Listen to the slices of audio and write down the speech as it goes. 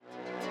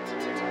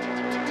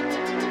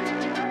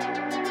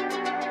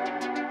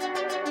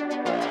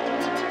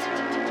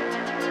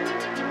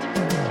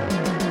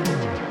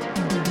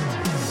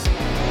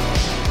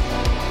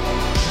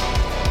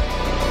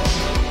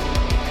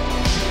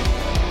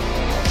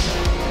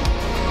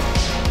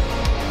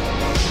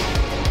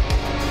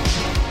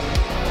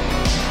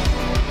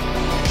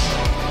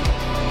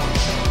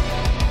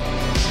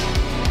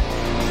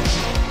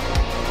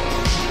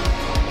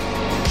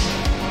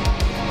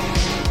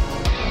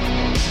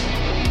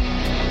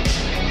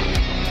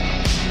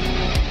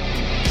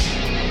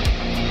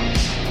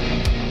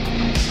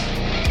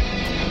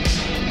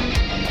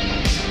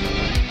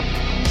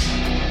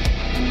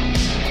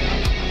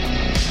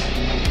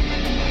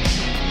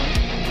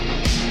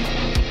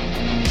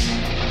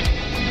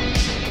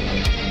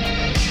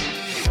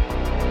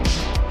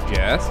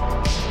Jess?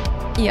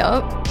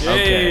 Yup.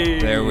 Okay,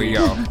 there we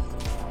go.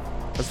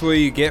 That's what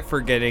you get for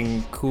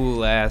getting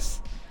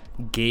cool-ass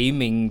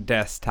gaming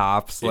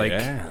desktops. Like,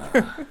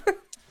 yeah.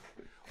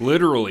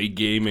 Literally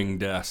gaming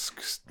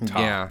desks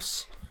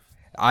tops.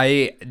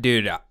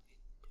 Yeah.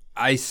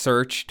 I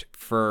searched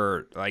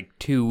for like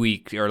 2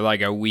 weeks or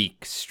like a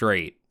week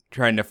straight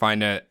trying to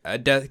find a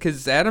desk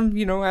because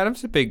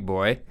Adam's a big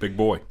boy. Big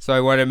boy. So I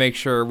wanted to make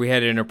sure we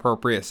had an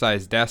appropriate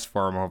sized desk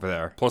for him over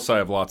there. Plus, I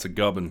have lots of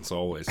gubbins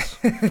always.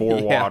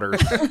 4 waters,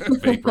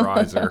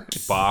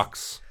 vaporizer,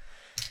 box.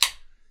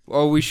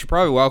 Well, we should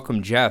probably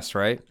welcome Jess,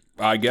 right?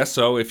 I guess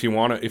so. If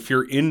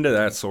you're into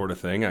that sort of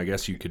thing, I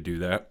guess you could do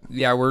that.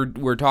 Yeah,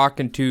 we're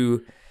talking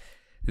to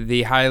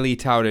the highly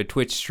touted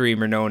Twitch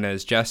streamer known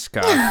as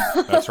Jessica.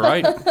 That's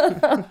right.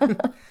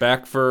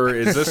 Back for,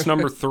 is this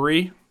number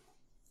 3?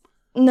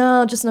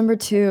 No, just number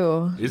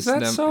 2. Is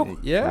that so?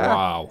 Yeah.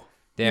 Wow.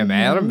 Damn,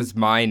 Adam's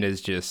mind is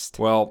just...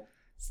 Well,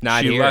 it's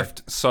not she here.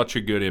 left such a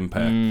good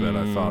impact that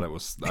I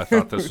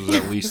thought this was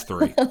at least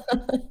 3.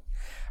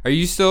 Are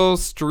you still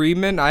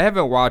streaming? I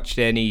haven't watched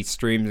any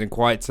streams in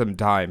quite some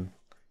time.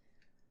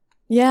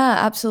 Yeah,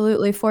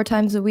 absolutely. 4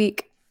 times a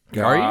week.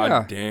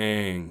 God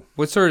dang.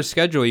 What sort of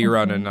schedule are you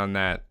running on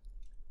that?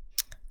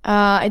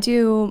 I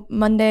do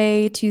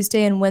Monday,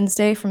 Tuesday, and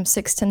Wednesday from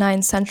 6 to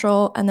 9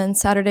 Central. And then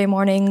Saturday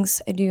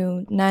mornings, I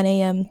do 9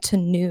 a.m. to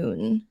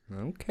noon.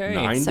 Okay.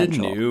 9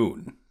 Central. to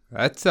noon.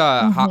 That's,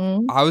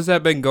 how's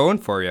that been going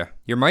for you?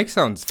 Your mic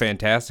sounds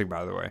fantastic,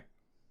 by the way.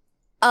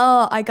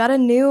 Oh, I got a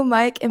new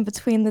mic in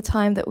between the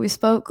time that we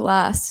spoke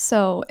last.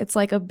 So it's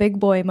like a big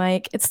boy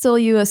mic. It's still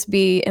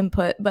USB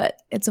input,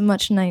 but it's a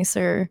much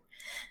nicer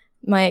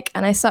mic.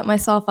 And I set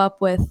myself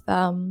up with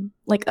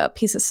like a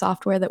piece of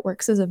software that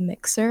works as a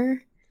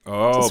mixer.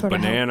 Oh, to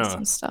banana.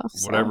 Some stuff,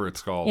 so. Whatever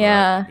it's called.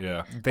 Yeah. Right?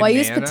 Yeah. Well, I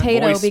use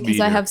potato Voice because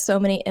I meter. have so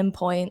many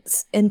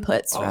inputs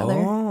rather.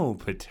 Oh,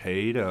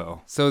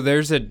 potato. So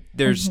there's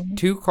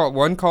two called,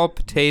 one called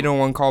potato,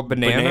 one called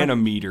banana. Banana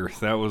meter.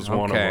 That was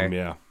one of them,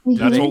 yeah. Mm-hmm.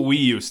 That's what we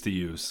used to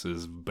use,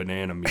 is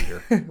banana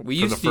meter. We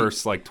for used the to-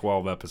 first,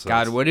 12 episodes.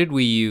 God, what did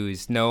we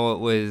use? No, it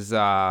was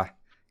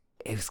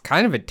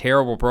kind of a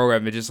terrible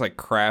program. It just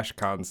crashed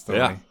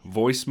constantly. Yeah.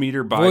 Voice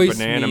meter by Voice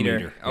banana meter.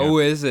 Yeah. Oh,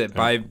 is it?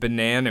 By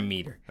banana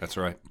meter. That's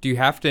right. Do you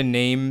have to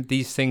name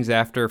these things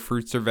after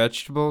fruits or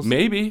vegetables?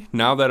 Maybe,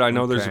 now that I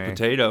know there's a Okay.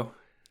 potato.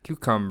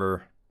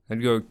 Cucumber.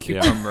 I'd go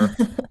cucumber.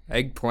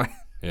 Eggplant.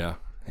 Yeah.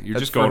 You're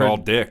That's just going for- all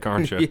dick,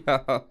 aren't you?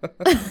 Yeah.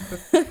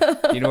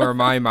 You know where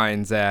my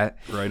mind's at.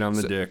 Right on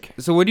the dick.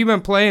 So what have you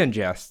been playing,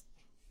 Jess?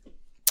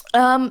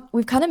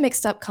 We've kind of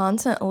mixed up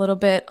content a little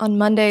bit. On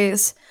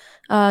Mondays,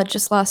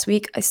 just last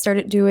week, I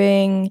started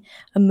doing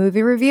a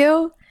movie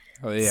review.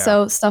 Oh, yeah.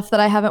 So stuff that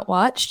I haven't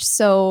watched.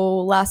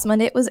 So last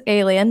Monday it was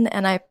Alien,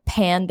 and I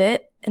panned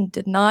it and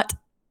did not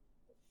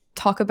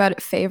talk about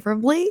it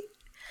favorably.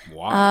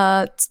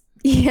 Wow.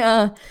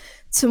 Yeah.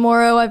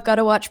 Tomorrow I've got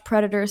to watch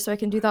Predator, so I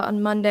can do that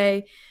on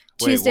Monday.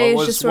 Tuesday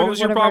is just sort what of was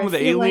your whatever problem I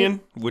with feel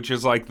Alien, which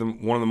is one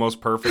of the most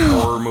perfect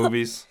horror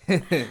movies?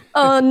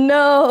 Oh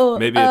no.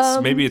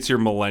 Maybe it's your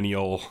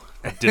millennial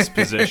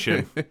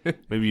disposition.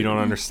 Maybe you don't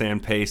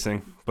understand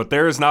pacing. But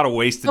there is not a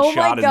wasted Oh shot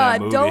my in that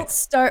god, movie. don't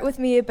start with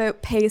me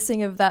about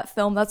pacing of that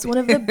film. That's one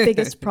of the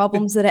biggest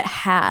problems that it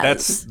has.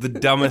 That's the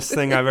dumbest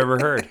thing I've ever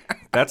heard.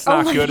 That's Oh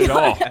not my good at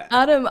all. God,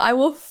 Adam, I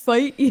will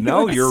fight you.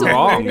 No, I you're swear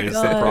wrong to is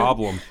the God.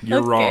 problem. You're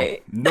Okay. wrong.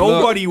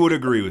 Nobody would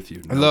agree with you.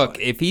 Look,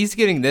 Nobody. if he's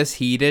getting this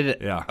heated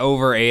Yeah.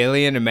 over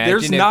Alien, imagine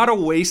There's if- not a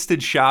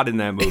wasted shot in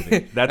that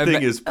movie. That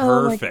thing is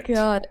perfect. Oh my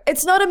god.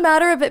 It's not a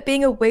matter of it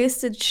being a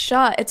wasted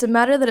shot. It's a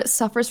matter that it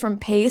suffers from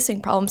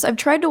pacing problems. I've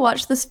tried to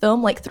watch this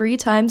film 3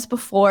 times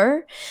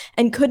before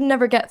and could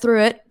never get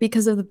through it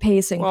because of the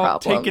pacing Well,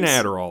 problems. take an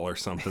Adderall or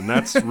something.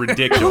 That's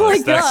ridiculous. Oh my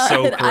That's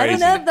so god. crazy. I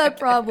don't have that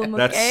problem,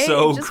 okay? That's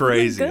so Just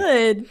crazy. Be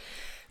good.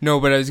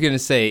 No, but I was gonna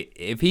say,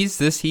 if he's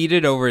this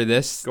heated over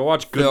this, Go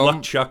watch Good film-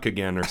 Luck Chuck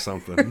again or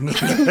something.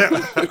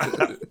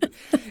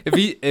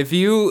 if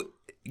you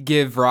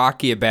give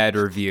Rocky a bad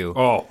review,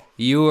 Oh.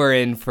 you are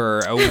in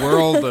for a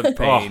world of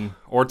pain.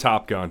 Or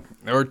Top Gun.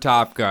 Or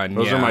Top Gun.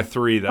 Those yeah. are my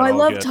 3 that Oh, I I'll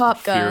love get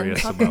Top Gun.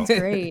 furious Top about. Gun's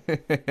great.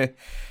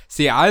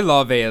 See, I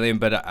love Alien,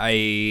 but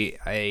I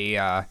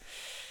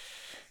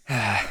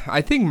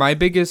think my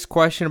biggest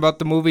question about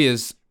the movie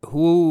is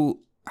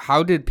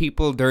how did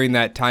people during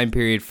that time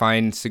period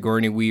find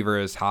Sigourney Weaver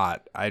as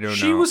hot? I don't know.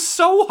 She was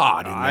so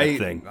hot in that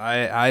thing.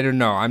 I don't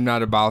know. I'm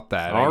not about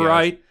that. All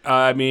right.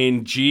 I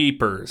mean,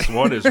 jeepers.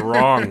 What is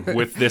wrong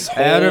with this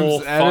whole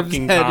Adam's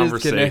fucking head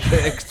conversation? is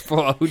gonna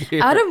explode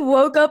here. Adam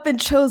woke up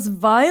and chose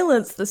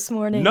violence this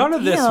morning. None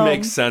of this Damn.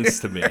 makes sense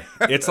to me.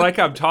 It's like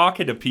I'm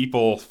talking to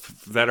people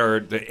that are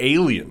the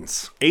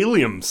aliens.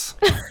 Aliens.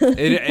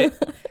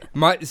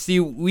 See,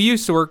 we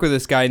used to work with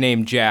this guy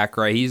named Jack,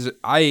 right? He's a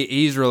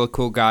really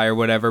cool guy or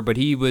whatever, but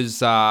he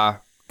was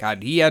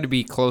he had to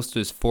be close to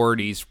his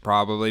 40s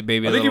probably,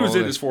 maybe. I think he was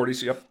in older. his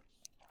 40s, yep.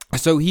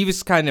 So he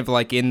was kind of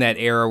in that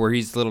era where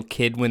he's a little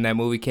kid when that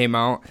movie came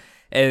out.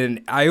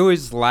 And I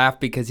always laugh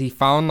because he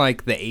found the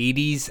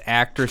 80s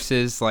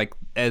actresses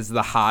as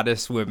the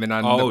hottest women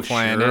on the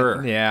planet.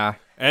 Sure. Yeah.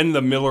 And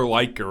the Miller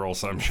Lite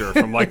girls, I'm sure,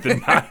 from like the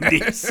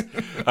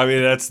 90s. I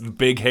mean, that's the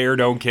big hair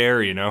don't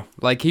care, you know?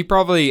 Like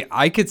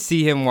I could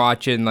see him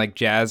watching like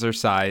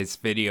Jazzercise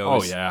videos.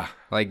 Oh, yeah.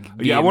 Like,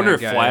 Yeah, I wonder if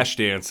guy.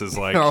 Flashdance is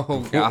like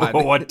Oh, God.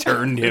 what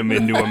turned him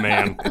into a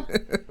man.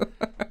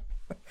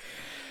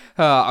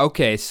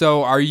 Okay,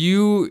 so are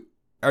you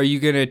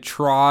gonna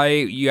try?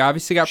 You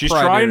obviously got She's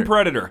Predator. trying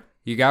Predator.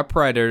 You got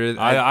Predator.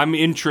 I'm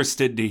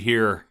interested to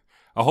hear.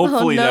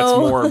 Hopefully no.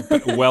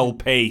 that's more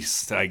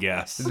well-paced, I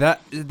guess.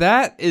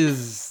 That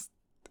is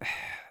like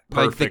the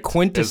Perfect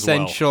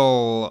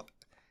quintessential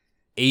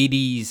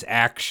 80s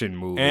action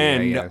movie. I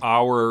And guess.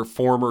 our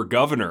former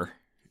governor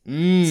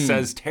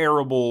says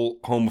terrible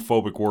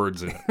homophobic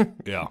words in it.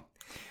 Yeah.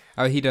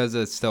 Oh, he does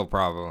it still,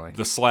 probably.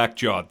 The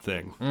slack-jawed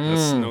thing.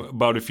 That's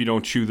about if you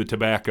don't chew the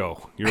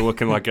tobacco. You're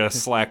looking like a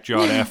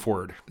slack-jawed F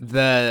word.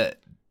 The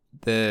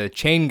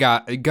chain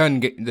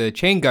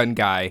gun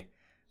guy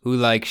who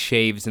like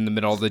shaves in the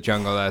middle of the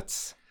jungle.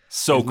 That's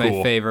So cool.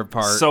 my favorite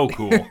part. So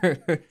cool.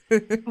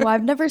 Well,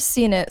 I've never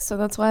seen it, so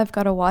that's why I've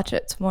got to watch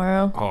it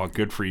tomorrow. Oh,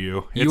 good for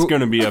you. It's going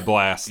to be a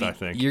blast, I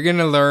think. You're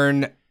gonna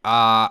learn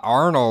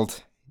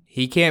Arnold.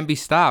 He can't be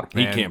stopped,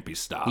 He man. can't be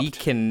stopped. He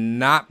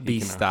cannot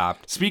be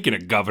stopped. Speaking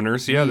of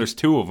governors, yeah, there's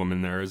two of them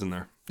in there, isn't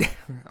there?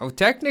 Oh,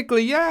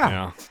 technically, yeah.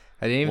 Yeah.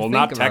 I didn't even Well, think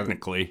not about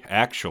technically,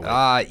 actually.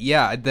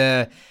 Yeah,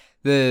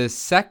 the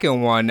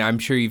second one, I'm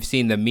sure you've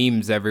seen the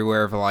memes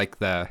everywhere of like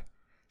the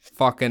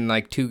fucking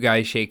like two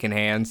guys shaking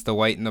hands, the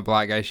white and the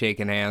black guy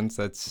shaking hands.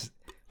 That's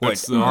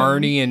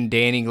Arnie and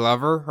Danny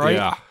Glover, right?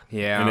 Yeah.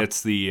 Yeah. And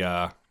it's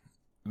the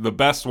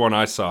best one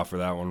I saw for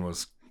that one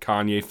was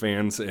Kanye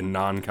fans and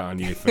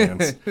non-Kanye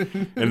fans.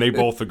 And they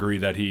both agree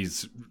that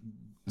he's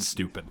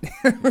stupid.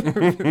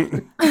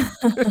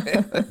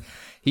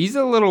 He's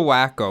a little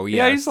wacko,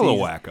 Yeah, he's a little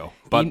wacko.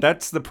 But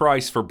that's the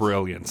price for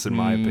brilliance, in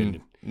my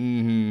opinion.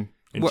 Mm-hmm.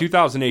 In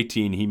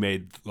 2018, he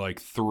made like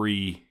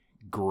 3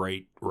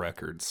 great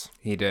records.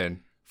 He did.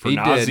 For He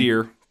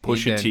Nasir,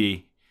 Pusha did.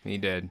 T, He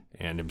did.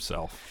 and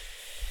himself.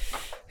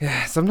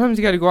 Yeah, sometimes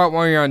you got to go out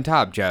while you're on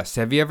top, Jess.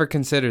 Have you ever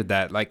considered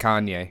that, like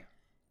Kanye?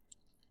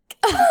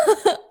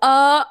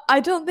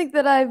 I don't think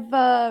that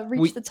I've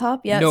reached the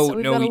top yet, so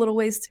we've got a little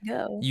ways to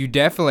go. You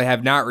definitely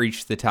have not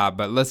reached the top,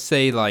 but let's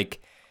say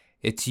like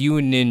it's you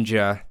and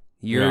Ninja.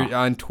 You're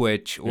on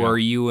Twitch, or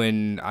you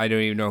and I don't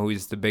even know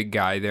who's the big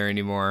guy there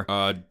anymore.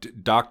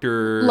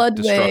 Dr.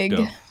 Ludwig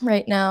Destructo.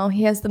 right now.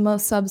 He has the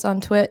most subs on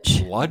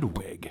Twitch.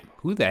 Ludwig.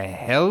 Who the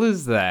hell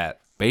is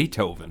that?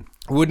 Beethoven.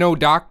 Well, no,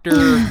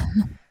 Dr.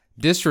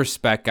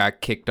 Disrespect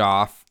got kicked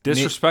off.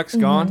 Disrespect's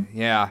gone?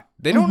 Yeah.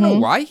 They don't know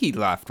why he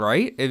left,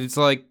 right? It's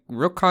like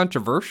real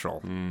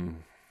controversial. Mm.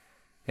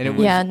 And it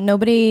was, Yeah,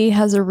 nobody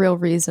has a real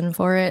reason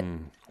for it.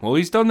 Well,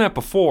 he's done that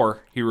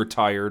before. He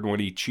retired when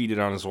he cheated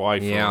on his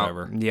wife or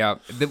whatever. Yeah.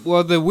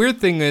 The weird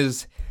thing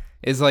is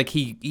like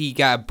he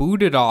got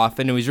booted off,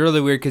 and it was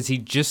really weird because he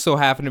just so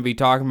happened to be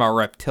talking about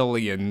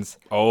reptilians.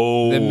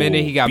 Oh, The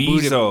minute he got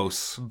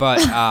Bezos. booted, but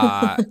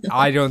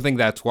I don't think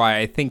that's why.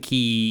 I think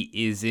he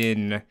is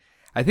in.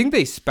 I think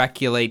they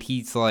speculate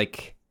he's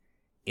like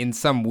in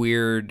some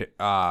weird,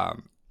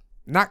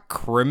 not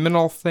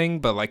criminal thing,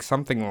 but like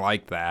something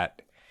like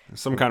that.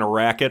 Some kind of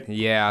racket.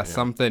 Yeah.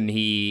 Something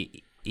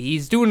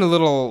he's doing a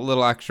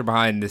little extra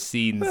behind the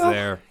scenes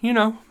there. You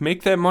know,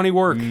 make that money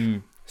work.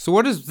 So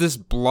what does this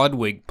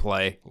Bloodwig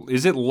play?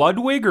 Is it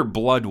Ludwig or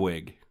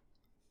Bloodwig?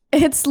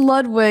 It's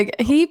Ludwig.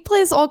 He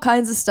plays all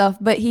kinds of stuff,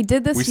 but he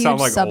did this We huge sound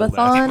like old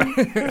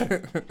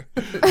subathon.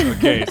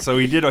 Okay, so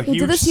he did a He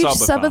huge did this huge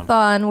subathon.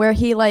 subathon where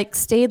he like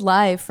stayed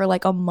live for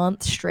like a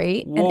month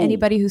straight, and Whoa.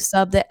 anybody who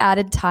subbed it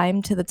added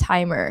time to the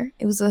timer.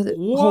 It was a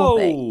whole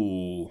thing.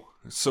 Whoa.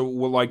 So,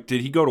 well, like,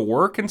 did he go to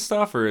work and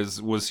stuff, or is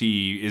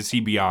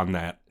he beyond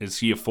that? Is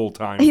he a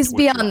full-time? He's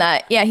Twitcher? beyond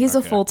that. Yeah, he's a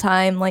Okay. full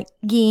time like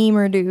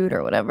gamer dude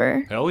or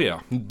whatever. Hell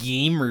yeah.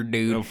 Gamer,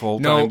 dude. A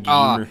full-time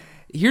gamer.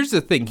 Here's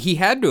the thing. He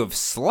had to have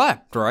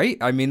slept, right?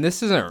 I mean,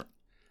 this isn't...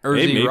 Or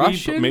is he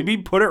Russian? Maybe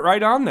put it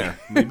right on there.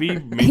 Maybe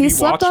He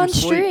slept watch him on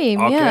sleep.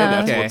 stream, Okay, yeah.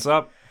 that's Okay. wants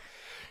up.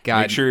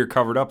 God, Make sure you're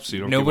covered up so you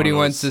don't get nobody one of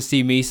wants to those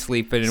see me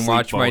sleeping and sleep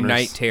watch my boners.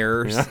 night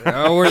terrors.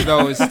 Oh, or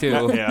those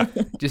too. Yeah.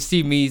 Just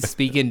see me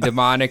speaking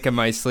demonic in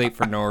my sleep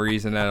for no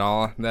reason at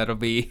all. That'll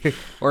be...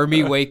 Or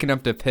me waking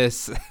up to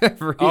piss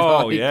every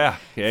Oh, like, yeah.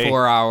 Hey.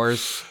 4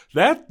 hours.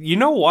 That, you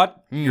know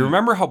what? You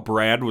remember how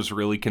Brad was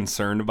really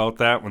concerned about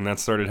that when that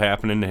started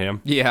happening to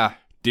him? Yeah.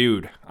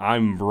 Dude,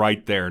 I'm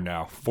right there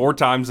now. 4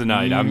 times a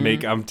night,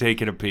 I'm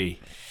taking a pee.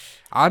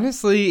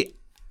 Honestly,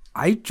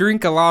 I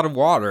drink a lot of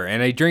water,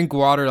 and I drink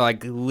water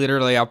like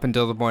literally up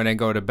until the point I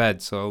go to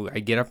bed. So I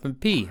get up and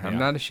pee. I'm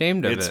not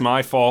ashamed of it. It's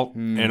my fault,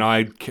 and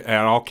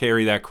I'll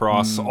carry that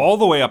cross all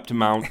the way up to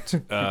Mount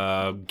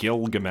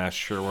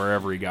Gilgamesh or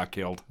wherever he got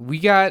killed. We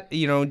got,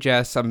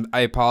 Jess, I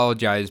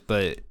apologize,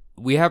 but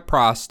we have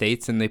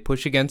prostates, and they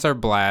push against our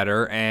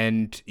bladder,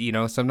 and,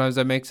 sometimes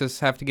that makes us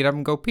have to get up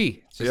and go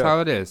pee. It's just how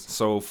it is.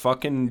 So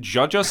fucking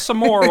judge us some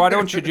more, why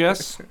don't you,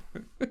 Jess?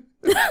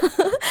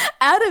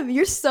 Adam,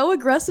 you're so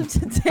aggressive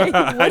today. What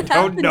I don't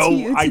happened know. to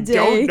you I today?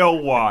 don't know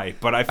why,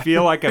 but I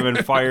feel like I've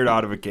been fired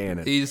out of a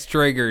cannon. He's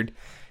triggered.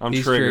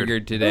 He's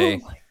triggered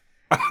today.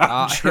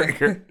 I'm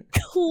triggered.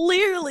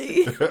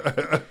 Clearly.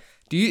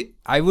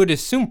 I would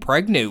assume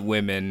pregnant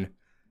women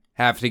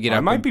have to get up I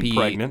might and be pee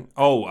pregnant.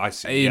 Oh, I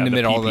see. in the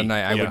middle of the pee-pee.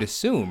 night. I Yeah. would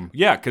assume.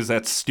 Yeah, because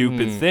that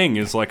stupid thing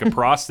is like a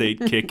prostate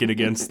kicking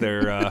against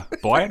their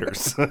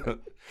bladders.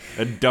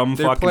 A dumb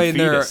fucking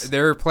fetus.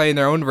 They're playing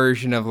their own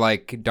version of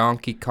like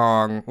Donkey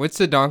Kong. What's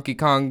the Donkey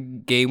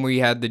Kong game where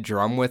you had the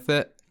drum with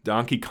it?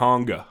 Donkey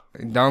Konga.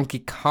 Donkey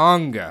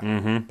Konga.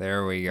 Mm-hmm.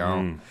 There we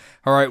go.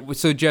 All right,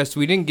 so Jess,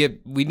 we need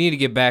to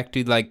get back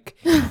to like.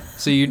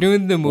 So you're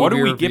doing the movie. What do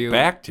we review. get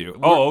back to?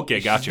 Oh, okay,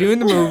 gotcha. Doing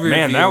the movie.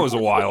 Man, review. that was a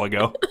while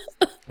ago.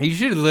 You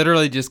should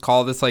literally just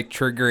call this like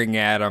triggering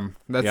Adam.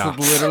 That's Yeah.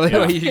 literally Yeah.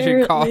 what you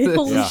should call Apparently. this.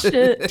 Holy Yeah.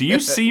 shit. Do you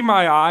see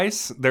my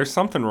eyes? There's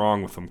something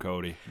wrong with them,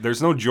 Cody.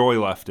 There's no joy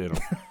left in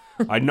them.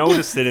 I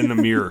noticed it in the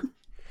mirror.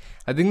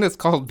 I think that's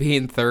called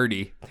being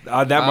 30.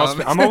 That must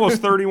be. I'm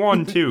almost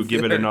 31 too.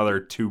 Give it another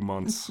 2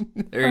 months.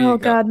 There you Oh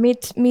go. God,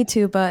 me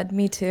too, bud.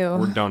 Me too.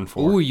 We're done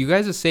for. Ooh, you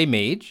guys the same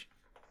age?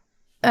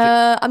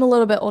 I'm a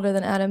little bit older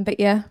than Adam, but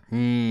yeah.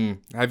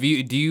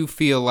 Do you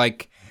feel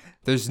like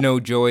there's no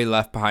joy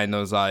left behind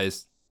those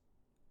eyes?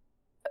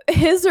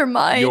 His or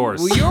mine?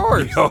 Yours. Well,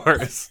 yours.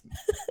 Yours.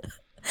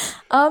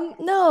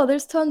 No,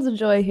 there's tons of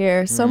joy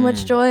here. So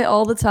much joy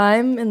all the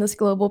time in this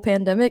global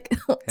pandemic.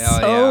 Hell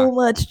yeah.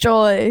 Much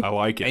joy. I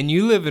like it. And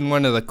you live in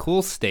one of the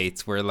cool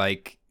states where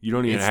like You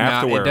don't even it's have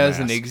not, to wear it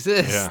doesn't a mask.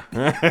 exist.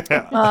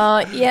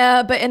 Yeah.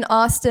 Yeah, but in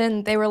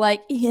Austin, they were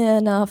like, yeah,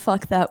 no,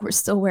 fuck that. We're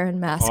still wearing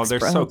masks, Oh, they're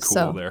bro. so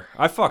cool there.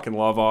 I fucking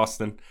love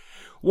Austin.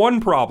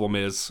 One problem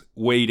is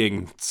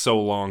waiting so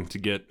long to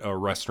get a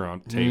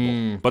restaurant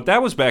table. But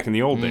that was back in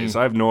the old days.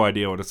 I have no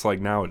idea what it's like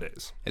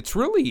nowadays. It's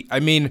really,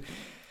 I mean,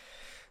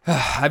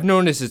 I've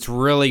noticed it's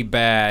really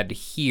bad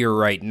here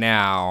right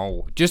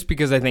now just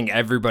because I think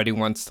everybody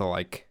wants to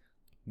like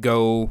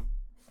go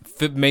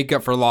make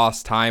up for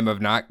lost time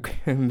of not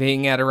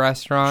being at a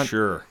restaurant.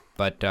 Sure.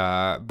 But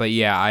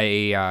yeah,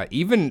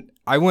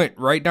 I went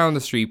right down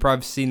the street. You've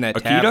probably seen that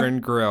Akita? Tavern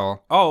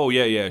Grill. Oh,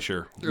 yeah,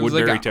 sure.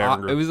 Woodbury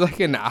Tavern Grill. It was like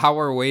an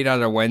hour wait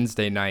on a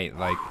Wednesday night.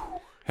 Like,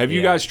 Have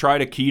you guys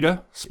tried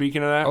Akita?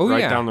 Speaking of that, oh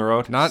right yeah, down the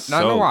road. Not in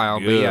a while,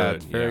 but yeah,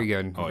 it's very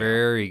good. Oh, yeah.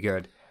 Very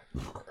good.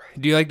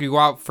 Do you like to go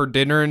out for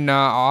dinner in Oh,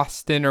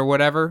 Austin or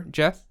whatever,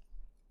 Jeff?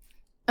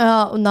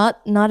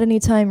 Not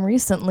anytime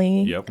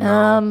recently. Yep.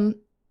 How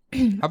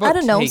I about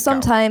don't know. takeout?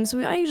 Sometimes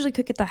I usually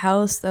cook at the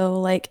house though.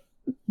 Like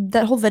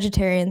that whole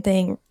vegetarian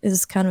thing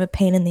is kind of a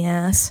pain in the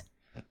ass.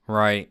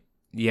 Right.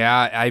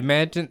 Yeah, I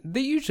imagine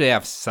they usually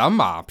have some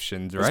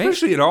options, right?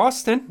 Especially in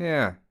Austin.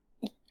 Yeah.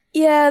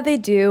 Yeah, they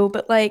do,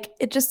 but like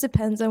it just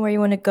depends on where you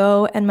want to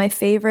go. And my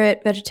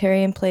favorite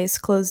vegetarian place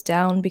closed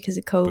down because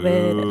of COVID.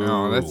 Boo.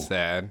 Oh, that's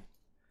sad.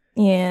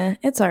 Yeah,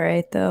 it's all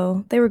right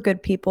though. They were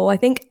good people. I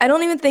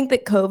don't even think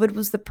that COVID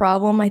was the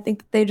problem. I think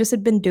that they just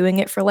had been doing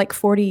it for like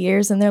 40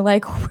 years and they're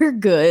like, we're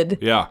good.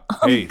 Yeah.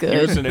 Hey,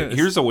 good.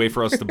 here's a way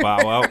for us to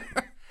bow out.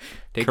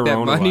 Take that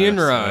money and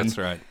Coronavirus. run. That's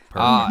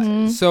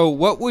right. So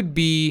what would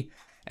be,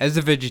 as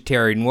a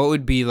vegetarian, what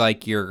would be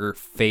like your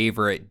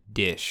favorite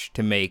dish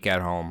to make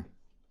at home?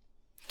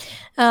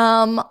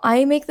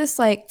 I make this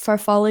like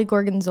farfalle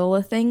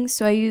gorgonzola thing.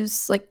 So I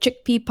use like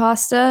chickpea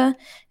pasta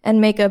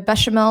and make a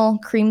bechamel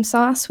cream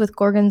sauce with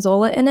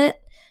gorgonzola in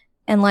it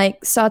and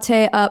like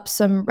saute up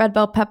some red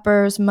bell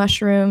peppers,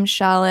 mushrooms,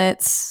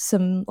 shallots,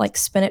 some like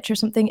spinach or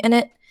something in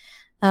it,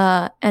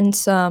 and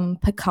some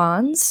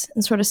pecans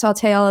and sort of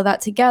saute all of that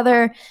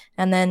together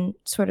and then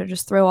sort of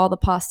just throw all the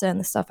pasta and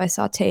the stuff I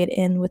sauteed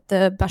in with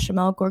the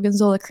bechamel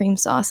gorgonzola cream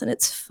sauce and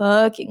it's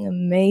fucking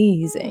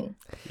amazing.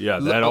 Yeah,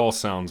 that all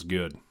sounds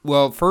good.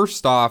 Well,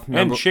 first off,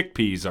 And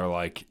chickpeas are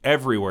like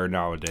everywhere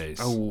nowadays.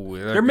 oh,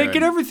 They're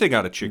making everything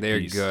out of chickpeas. They're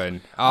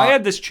good. I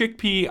had this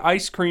chickpea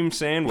ice cream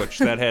sandwich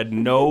that had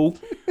no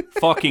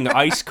fucking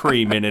ice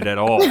cream in it at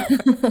all.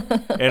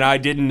 And I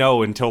didn't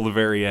know until the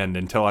very end,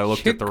 until I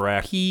looked at the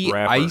chickpea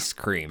wrapper. ice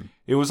cream.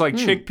 It was like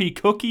chickpea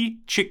cookie,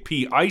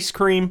 chickpea ice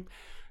cream,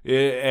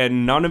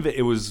 and none of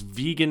it was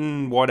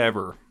vegan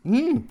whatever.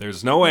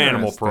 There's no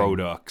animal Interesting.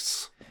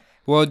 products.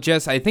 Well,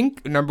 Jess, I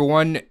think number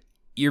one,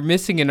 you're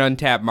missing an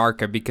untapped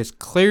market because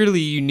clearly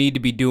you need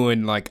to be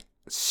doing like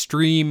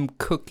stream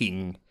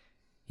cooking.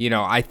 You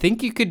know, I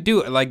think you could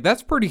do it. Like,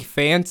 that's pretty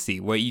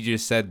fancy what you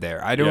just said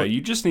there. I don't. Yeah,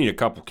 you just need a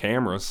couple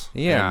cameras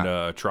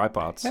and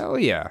tripods. Hell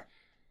yeah.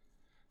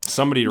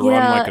 Somebody to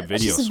run like a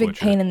video it's just a big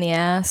switcher. pain in the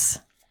ass.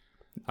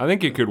 I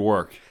think it could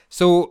work.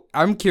 So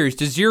I'm curious,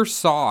 does your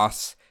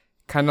sauce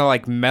kind of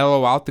like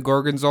mellow out the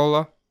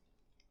gorgonzola?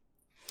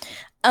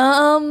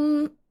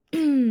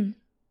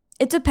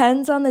 It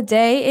depends on the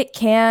day. It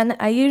can.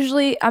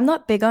 I'm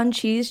not big on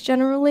cheese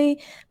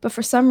generally, but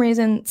for some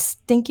reason,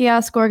 stinky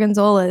ass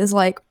gorgonzola is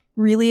like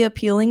really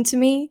appealing to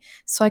me.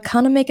 So I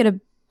kind of make it a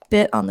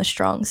bit on the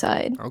strong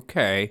side.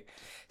 Okay.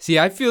 See,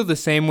 I feel the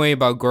same way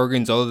about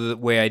gorgonzola the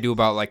way I do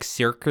about like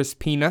circus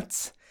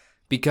peanuts.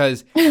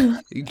 because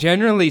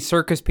generally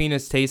circus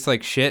peanuts taste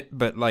like shit,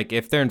 but like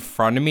if they're in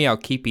front of me, I'll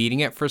keep eating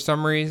it for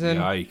some reason.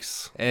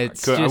 Yikes.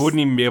 I wouldn't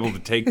even be able to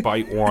take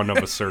bite one of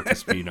a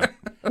circus peanut.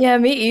 Yeah,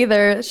 me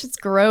either. That shit's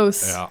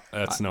gross. Yeah,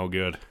 that's no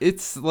good.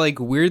 It's like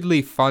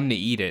weirdly fun to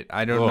eat it.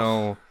 I don't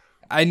know.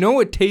 I know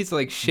it tastes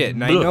like shit,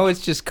 and I know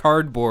it's just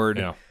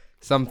cardboard,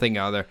 something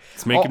other.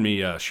 It's making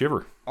me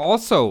shiver.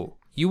 Also,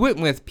 you went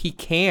with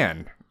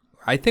pecan.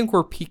 I think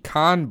we're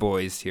pecan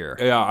boys here.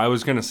 Yeah, I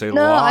was going to say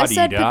I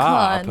said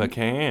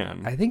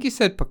pecan. I think you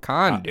said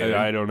pecan, dude.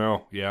 I don't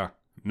know. Yeah.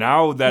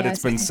 Now that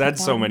it's been said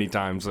so many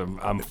times,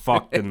 I'm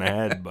fucked in the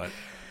head, but...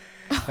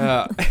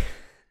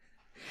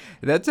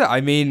 That's it. I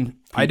mean,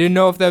 I didn't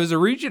know if that was a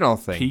regional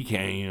thing.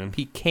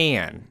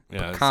 Pecan.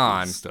 Yeah,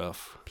 pecan.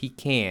 Stuff.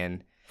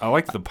 Pecan. I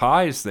like the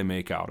pies they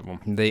make out of them.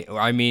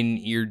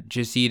 You're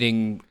just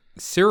eating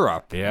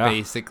syrup,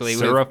 basically.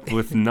 Syrup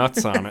with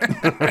nuts on it.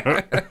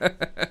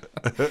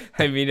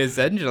 I mean,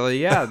 essentially,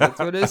 yeah, that's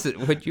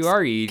what you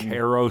are eating.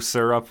 Caro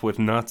syrup with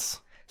nuts.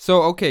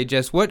 So, okay,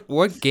 Jess, what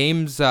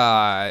games,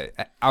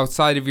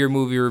 outside of your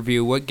movie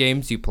review, what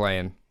games you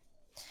playing?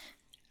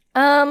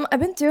 I've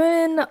been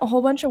doing a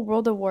whole bunch of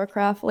World of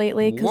Warcraft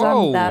lately because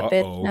I'm that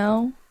bitch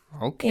now.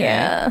 Okay.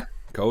 Yeah.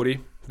 Cody,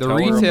 tell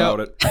her about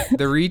it.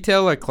 The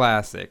retail or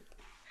classic?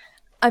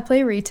 I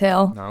play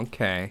retail.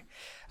 Okay.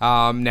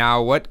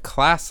 Now, what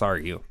class are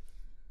you?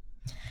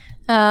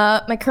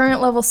 My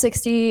current level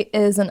 60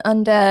 is an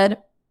undead,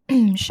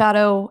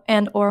 shadow,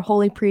 and or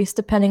holy priest,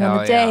 depending on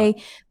the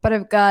day. But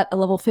I've got a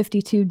level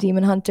 52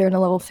 demon hunter and a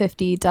level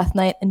 50 death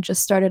knight, and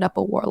just started up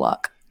a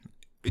warlock.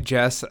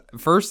 Jess,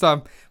 first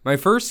off, my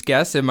first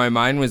guess in my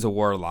mind was a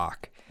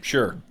warlock.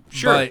 Sure.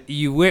 But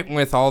you went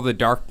with all the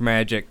dark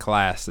magic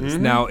classes.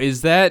 Mm-hmm. Now,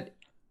 is that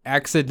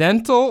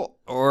accidental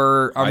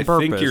or on purpose? I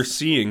think you're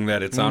seeing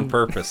that it's on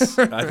purpose.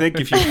 I think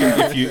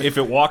if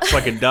it walks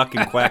like a duck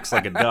and quacks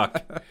like a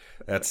duck,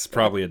 that's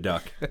probably a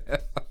duck.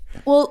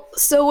 Well,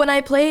 so when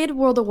I played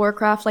World of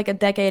Warcraft like a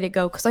decade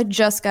ago, because I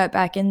just got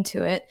back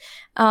into it,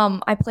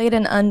 I played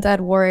an undead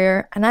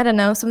warrior, and I don't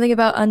know, something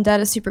about undead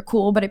is super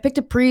cool, but I picked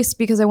a priest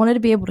because I wanted to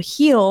be able to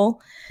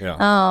heal.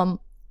 Yeah.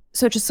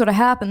 So it just sort of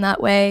happened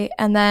that way.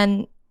 And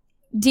then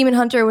Demon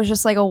Hunter was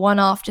just like a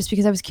one-off just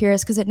because I was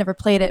curious because I'd never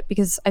played it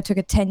because I took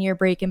a 10-year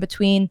break in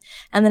between.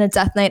 And then a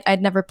Death Knight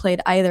I'd never played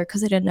either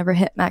because I had never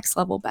hit max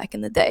level back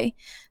in the day.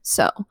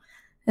 So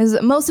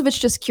most of it's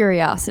just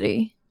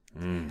curiosity.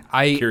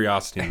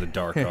 Curiosity in the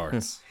dark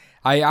arts.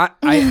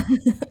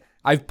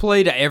 I've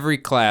played every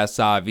class,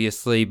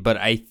 obviously, but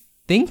I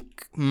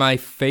think my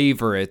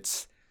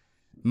favorites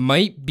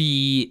might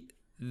be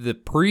the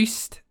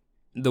priest,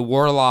 the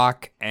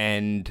warlock,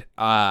 and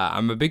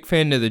I'm a big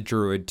fan of the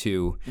druid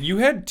too. You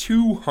had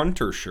 2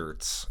 hunter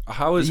shirts.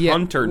 How is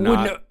hunter not?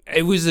 Well, no,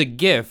 it was a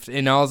gift,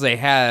 and all they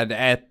had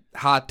at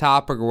Hot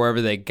Topic or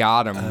wherever they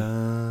got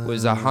them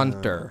was a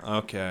hunter.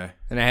 Okay.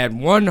 And I had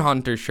 1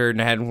 hunter shirt,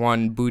 and I had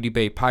 1 Booty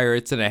Bay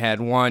Pirates, and I had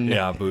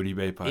 1 Booty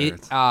Bay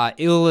Pirates.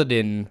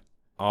 Illidan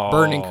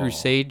Burning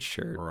Crusade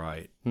shirt.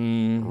 Right.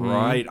 Mm-hmm.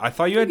 Right. I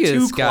thought you had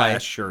 2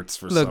 class shirts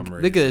for some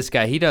reason. Look at this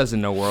guy. He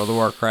doesn't know World of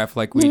Warcraft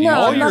like we do. No,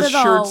 all not your at shirts,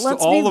 all.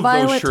 Let's all be of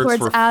violent those shirts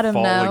towards were Adam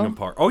falling now.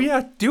 apart. Oh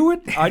yeah, do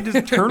it. I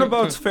just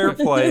turnabout's fair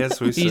play, as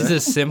we say. He's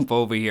a simp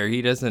over here.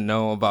 He doesn't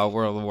know about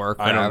World of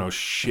Warcraft. I don't know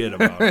shit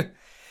about it.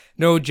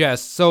 No,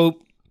 Jess.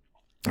 So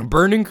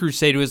Burning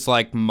Crusade was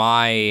like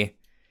my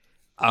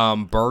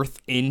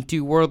birth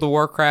into World of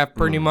Warcraft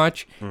pretty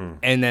much.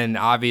 And then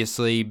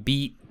obviously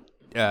beat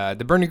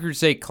the Burning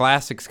Crusade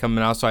Classic's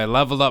coming out, so I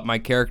leveled up my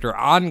character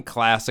on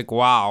Classic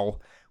WoW,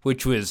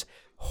 which was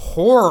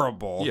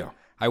horrible. Yeah.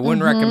 I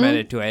wouldn't recommend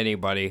it to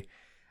anybody.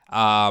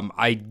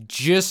 I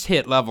just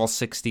hit level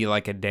 60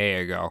 like a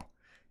day ago,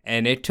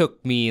 and it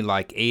took me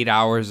like 8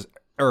 hours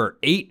or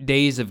 8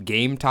 days of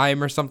game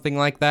time or something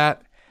like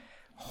that.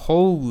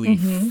 Holy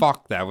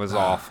fuck, that was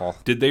awful.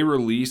 Did they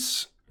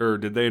release, or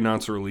did they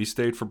announce a release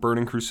date for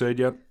Burning Crusade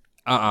yet?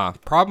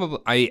 Probably.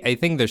 I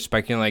think they're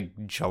speculating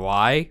like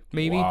July,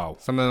 maybe. Wow.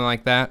 Something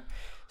like that.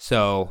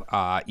 So,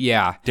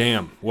 yeah.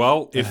 Damn.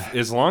 Well, if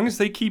as long as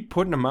they keep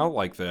putting them out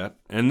like that,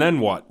 and then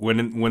what?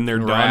 When they're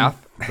done,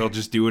 they'll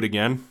just do it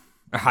again.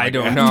 I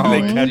don't know.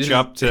 They catch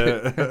up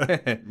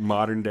to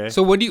modern day.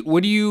 So, what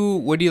do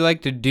you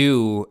like to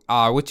do?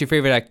 What's your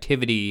favorite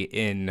activity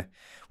in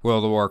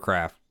World of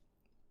Warcraft?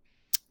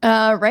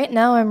 Right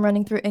now I'm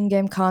running through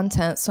in-game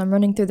content, so I'm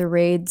running through the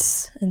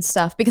raids and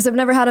stuff because I've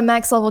never had a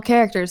max level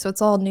character, so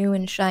it's all new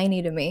and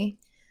shiny to me.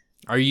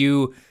 Are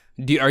you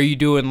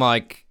doing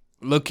like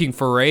looking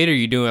for raid? Are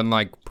you doing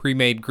like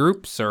pre-made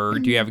groups, or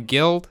do you have a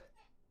guild?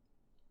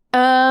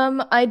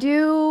 I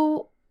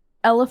do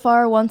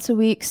LFR once a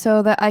week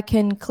so that I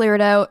can clear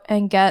it out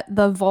and get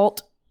the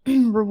vault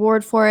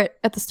reward for it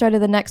at the start of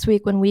the next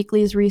week when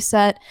weeklies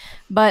reset.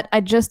 But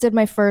I just did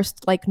my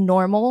first like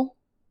normal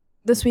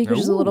this week, which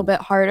is a little bit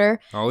harder.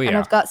 Oh yeah. And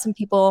I've got some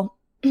people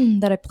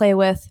that I play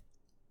with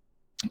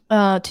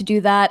to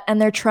do that,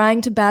 and they're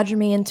trying to badger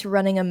me into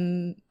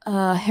running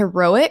a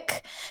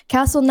heroic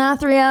Castle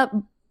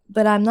Nathria,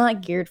 but I'm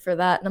not geared for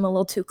that, and I'm a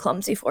little too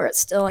clumsy for it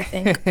still, I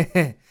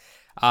think.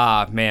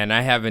 Man,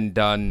 I haven't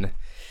done.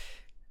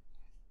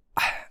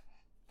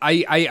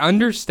 I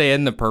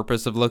understand the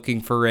purpose of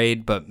looking for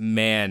raid, but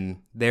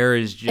man, there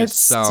is just It's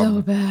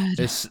so bad.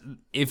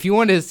 If you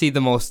want to see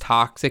the most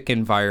toxic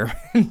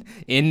environment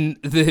in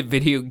the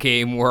video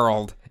game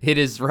world, it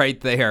is right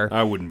there.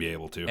 I wouldn't be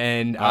able to.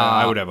 And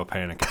I would have a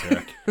panic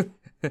attack.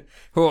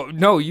 Well,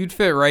 no, you'd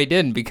fit right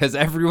in because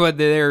everyone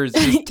there is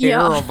just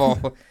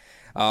terrible.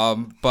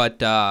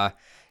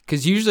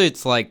 Because usually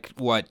it's like,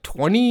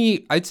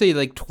 20, I'd say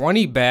like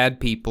 20 bad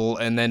people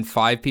and then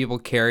 5 people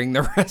carrying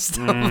the rest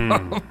of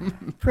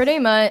them. Pretty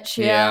much,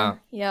 yeah.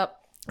 Yep.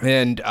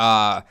 And,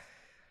 I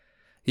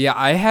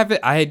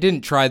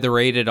didn't try the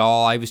raid at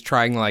all. I was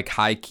trying like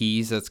high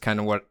keys. That's kind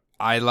of what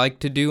I like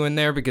to do in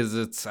there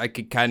because I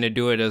could kind of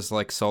do it as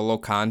like solo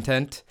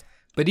content.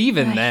 But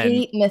even then. I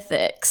hate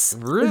mythics.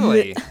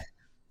 Really?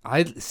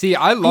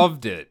 I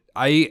loved it.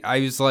 I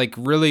was like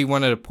really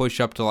wanted to push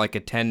up to like a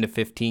 10 to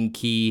 15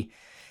 key.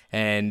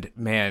 And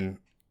man,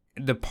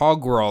 the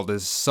Pug world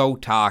is so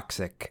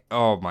toxic.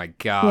 Oh my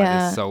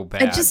God, it's so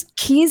bad. It just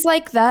keys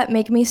like that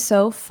make me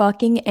so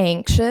fucking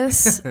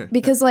anxious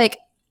because like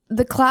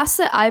the class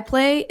that I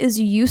play is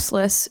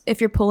useless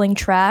if you're pulling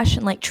trash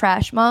and like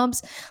trash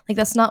mobs. Like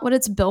that's not what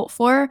it's built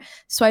for.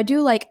 So I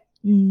do like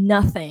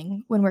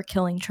nothing when we're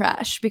killing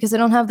trash because I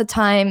don't have the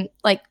time.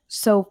 Like,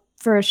 so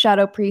for a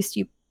Shadow Priest,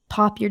 you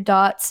pop your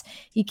dots,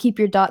 you keep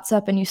your dots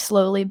up and you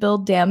slowly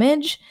build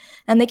damage.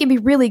 And they can be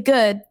really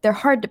good. They're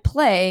hard to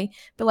play,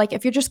 but like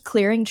if you're just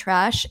clearing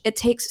trash, it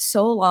takes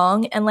so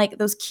long and like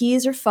those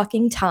keys are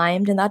fucking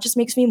timed and that just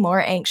makes me more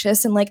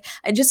anxious and like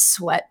I just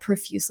sweat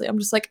profusely. I'm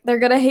just like, they're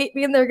gonna hate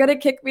me and they're gonna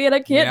kick me and I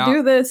can't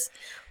do this.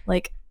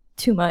 Like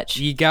too much.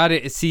 You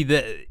gotta see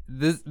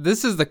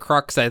this is the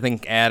crux I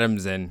think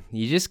Adam's in.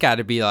 You just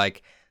gotta be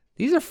like,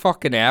 these are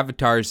fucking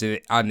avatars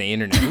on the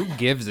internet. Who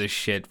gives a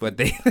shit what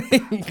they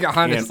think,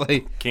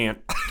 honestly? Can't.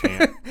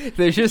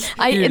 They're just...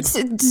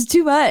 It's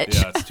too much.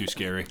 Yeah, it's too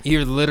scary.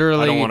 You're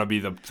literally... I don't want to be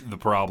the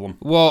problem.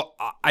 Well,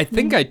 I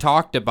think I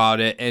talked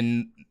about it,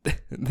 and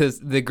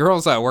the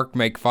girls at work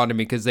make fun of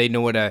me because they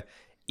know what a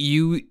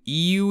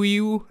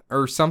EUU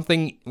or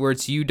something where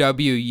it's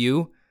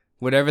UWU,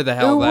 whatever the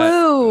hell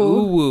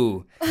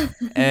Ooh-woo.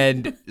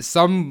 And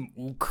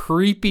some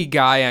creepy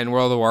guy on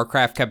World of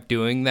Warcraft kept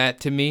doing that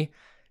to me.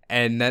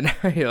 And then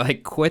I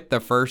like quit the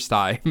first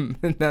time,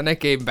 and then I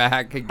came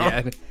back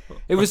again.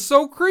 It was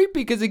so creepy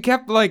because he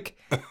kept like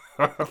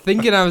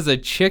thinking I was a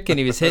chick, and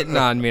he was hitting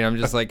on me. And I'm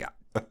just like,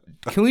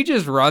 can we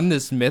just run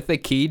this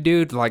mythic key,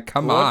 dude? Like,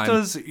 come on. What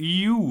does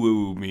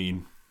you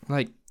mean?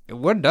 Like,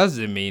 what does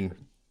it mean?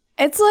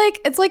 It's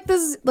like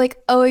this,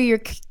 like, oh,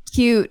 you're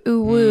cute,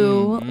 ooh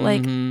woo,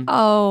 like,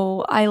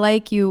 oh, I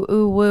like you,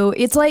 ooh woo.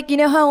 It's like, you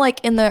know how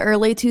like in the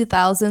early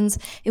 2000s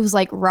it was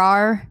like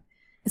rar.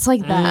 It's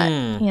like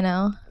that, you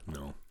know.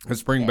 No.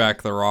 Let's bring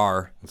back the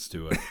RAR. Let's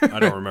do it. I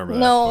don't remember that.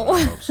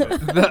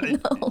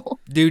 No.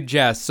 Dude,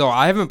 Jess, so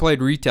I haven't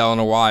played retail in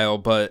a while,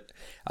 but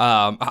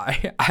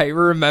I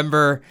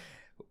remember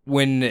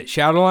when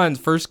Shadowlands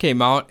first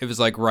came out, it was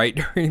like right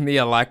during the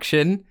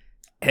election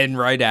and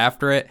right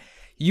after it.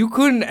 You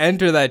couldn't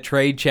enter that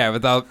trade chat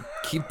without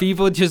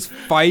people just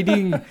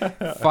fighting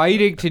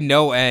to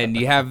no end.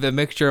 You have the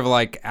mixture of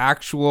like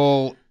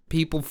actual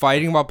people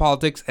fighting about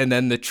politics and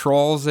then the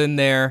trolls in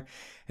there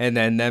and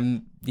then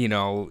them, you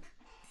know,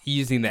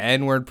 using the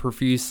N-word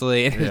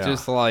profusely. And it's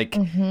just like,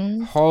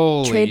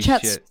 holy trade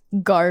chat's shit.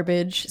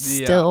 garbage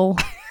still.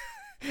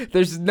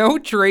 There's no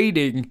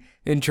trading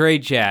in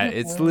trade chat.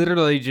 It's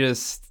literally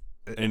just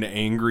an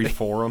angry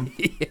forum.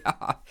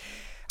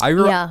 I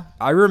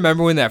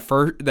remember when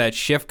that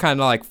shift kind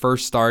of like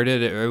first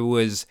started. It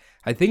was,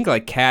 I think,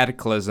 like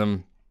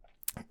Cataclysm.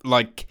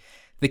 Like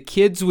the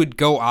kids would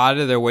go out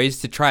of their ways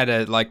to try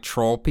to like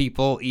troll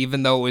people,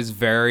 even though it was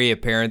very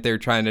apparent they were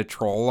trying to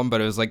troll them.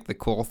 But it was like the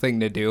cool thing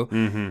to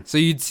do. So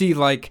you'd see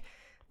like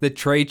the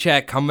trade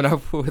chat coming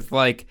up with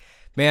like,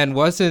 man,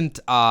 wasn't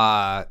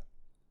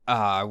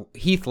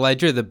Heath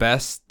Ledger the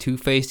best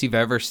Two-Face you've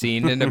ever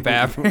seen in a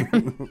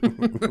Batman?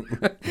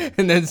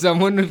 And then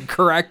someone would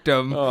correct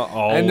him.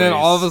 And then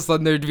all of a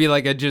sudden there'd be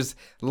like a just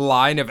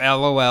line of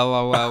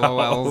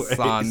LOLs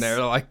on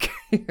there. Like,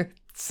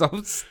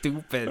 so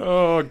stupid.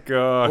 Oh,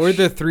 gosh. Or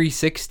the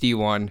 360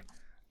 one.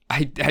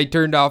 I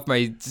turned off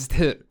my,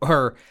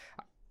 or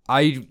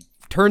I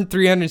turned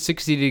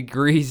 360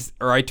 degrees,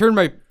 or I turned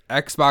my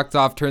Xbox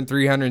off, turned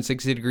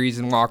 360 degrees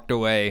and walked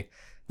away.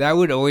 That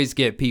would always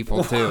get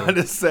people too. What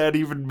does that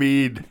even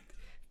mean?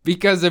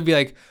 Because I'd be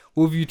like,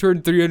 well, if you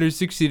turn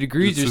 360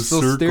 degrees, you're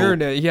still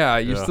staring at it. Yeah,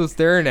 you're still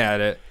staring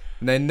at it.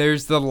 And then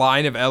there's the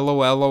line of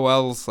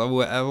LOLs.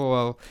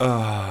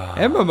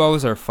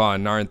 MMOs are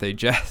fun, aren't they,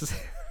 Jess?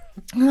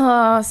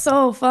 Oh,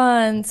 so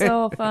fun.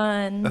 So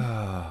fun.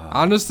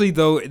 Honestly,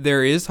 though,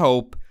 there is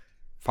hope.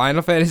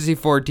 Final Fantasy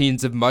XIV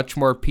is a much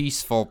more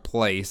peaceful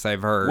place,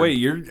 I've heard. Wait,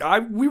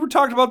 we were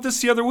talking about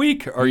this the other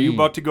week. Are you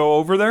about to go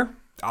over there?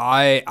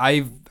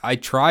 I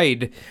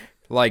tried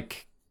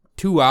like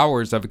 2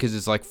 hours of it because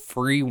it's like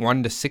free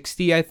 1 to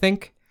 60, I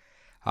think.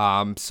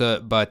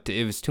 But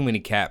it was too many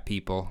cat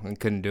people and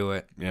couldn't do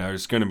it. Yeah,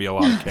 there's going to be a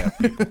lot of cat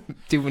people.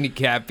 Too many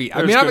cat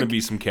people. There's going to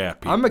be some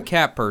cat people. I'm a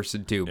cat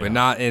person too, but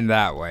not in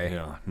that way.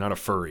 Yeah, not a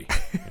furry.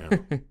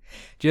 Yeah.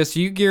 Jess,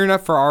 you gearing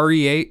up for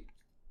RE8?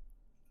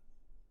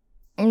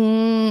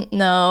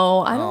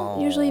 No, I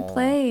don't usually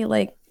play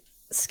like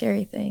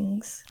scary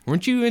things.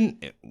 Weren't you in?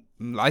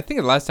 I think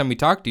the last time we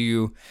talked to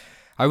you,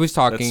 I was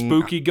talking that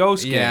spooky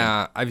ghost game.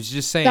 Yeah, I was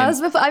just saying. I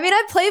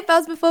play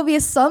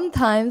Phasmophobia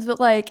sometimes, but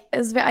like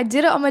I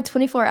did it on my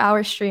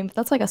 24-hour stream. But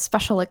that's like a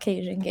special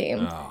occasion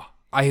game. Oh.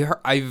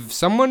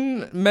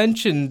 Someone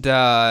mentioned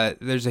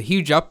there's a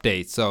huge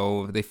update,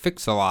 so they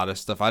fixed a lot of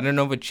stuff. I don't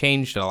know if it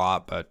changed a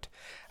lot, but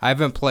I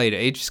haven't played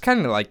it. It just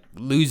kind of like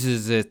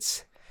loses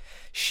its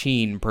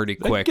sheen pretty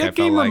quick. That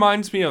game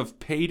reminds me of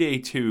Payday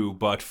 2,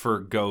 but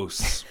for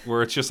ghosts,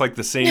 where it's just like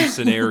the same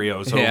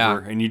scenarios over,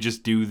 and you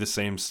just do the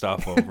same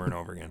stuff over and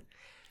over again.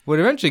 Well,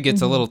 it eventually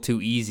gets a little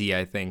too easy,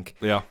 I think.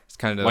 Yeah. It's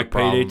kind of like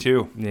Payday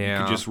 2. Yeah.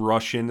 You could just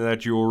rush into that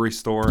jewelry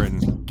store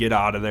and get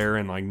out of there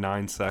in like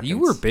 9 seconds. You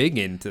were big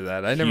into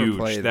that. I never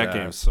played that. That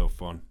game's so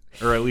fun.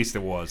 Or at least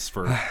it was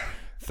for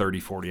 30,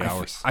 40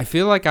 hours. I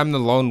feel like I'm the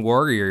lone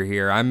warrior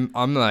here. I'm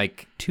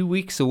like 2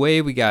 weeks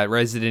away. We got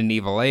Resident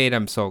Evil 8.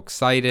 I'm so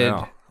excited.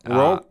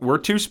 Yeah. We're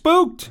too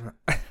spooked.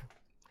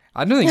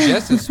 I don't think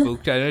Jess is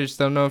spooked. I just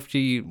don't know if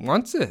she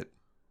wants it.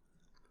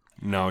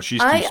 No, she's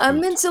too spooked.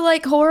 I'm into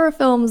like horror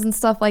films and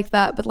stuff like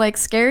that, but like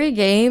scary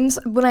games,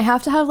 when I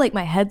have to have like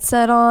my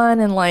headset on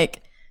and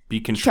like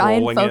be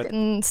controlling try and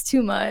focus, it's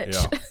too much.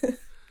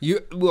 Yeah.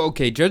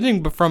 Okay,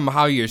 judging from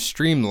how your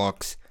stream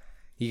looks,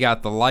 you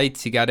got the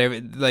lights, you got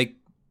like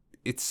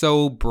it's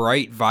so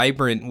bright,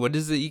 vibrant. What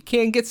is it? You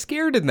can't get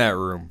scared in that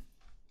room.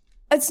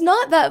 It's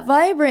not that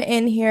vibrant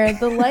in here.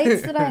 The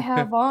lights that I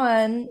have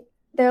on,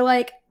 they're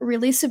like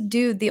really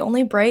subdued. The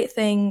only bright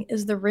thing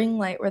is the ring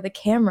light where the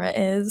camera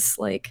is.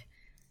 Like,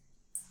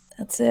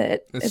 that's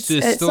it.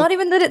 It's not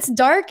even that it's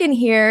dark in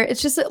here.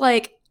 It's just that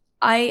like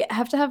I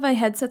have to have my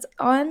headsets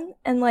on,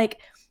 and like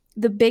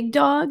the big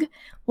dog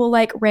will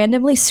like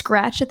randomly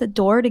scratch at the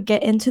door to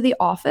get into the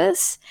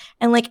office,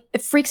 and like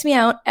it freaks me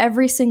out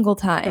every single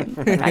time.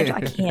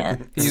 I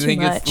can't. You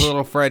think it's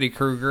little Freddy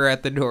Krueger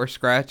at the door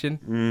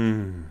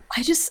scratching?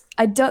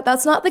 I don't.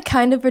 That's not the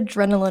kind of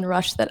adrenaline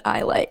rush that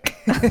I like.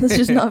 It's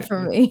just not for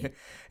me.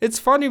 It's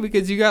funny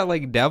because you got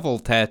like devil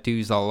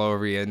tattoos all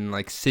over you and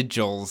like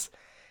sigils,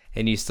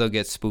 and you still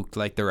get spooked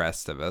like the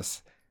rest of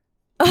us.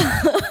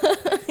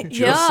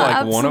 Just like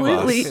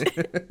absolutely. one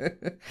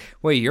of us.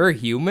 Wait, you're a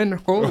human?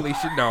 Holy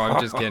shit. No,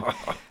 I'm just kidding.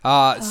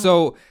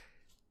 So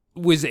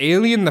was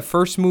Alien the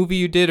first movie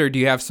you did, or do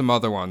you have some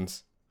other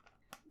ones?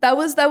 That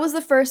was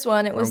the first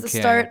one. It was the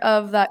start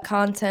of that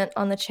content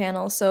on the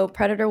channel. So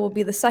Predator will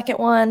be the second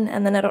one,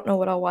 and then I don't know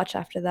what I'll watch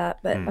after that,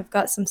 but I've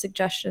got some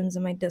suggestions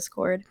in my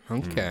Discord.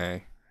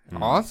 Okay.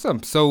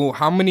 Awesome. So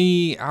how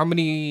many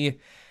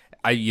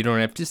you don't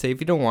have to say if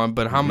you don't want,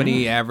 but how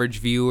many average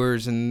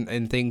viewers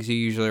and things you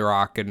usually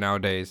rocking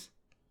nowadays?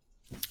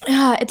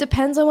 Yeah, it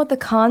depends on what the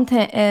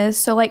content is.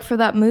 So like for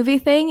that movie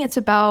thing, it's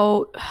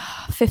about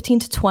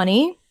 15 to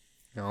 20.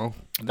 Oh,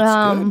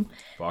 that's good.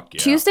 Fuck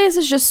yeah. Tuesdays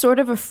is just sort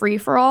of a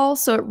free-for-all,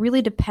 so it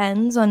really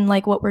depends on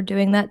like what we're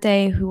doing that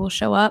day, who will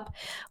show up.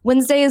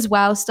 Wednesday is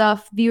WoW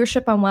stuff.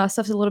 Viewership on WoW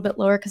stuff is a little bit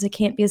lower because it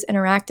can't be as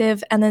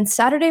interactive. And then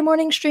Saturday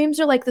morning streams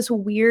are like this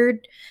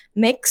weird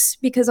mix,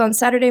 because on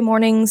Saturday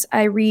mornings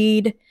I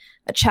read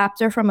a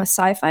chapter from a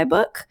sci-fi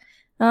book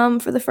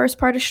for the first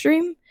part of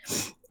stream.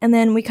 And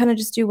then we kind of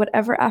just do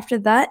whatever after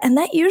that. And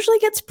that usually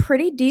gets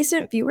pretty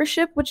decent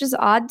viewership, which is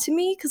odd to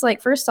me. Because,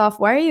 like, first off,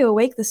 why are you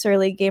awake this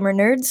early, gamer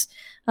nerds?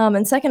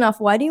 And second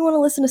off, why do you want to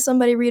listen to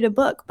somebody read a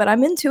book? But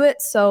I'm into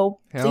it, so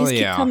please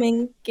keep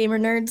coming, gamer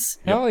nerds.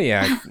 Hell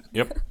yeah.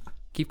 Yep.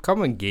 Keep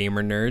coming,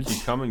 gamer nerds.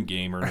 Keep coming,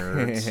 gamer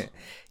nerds.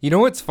 You know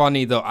what's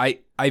funny, though?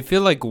 I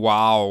feel like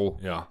WoW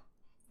Yeah.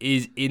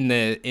 is in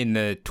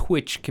the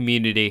Twitch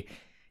community.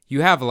 You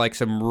have, like,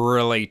 some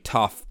really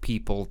tough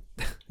people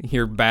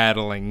you're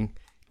battling.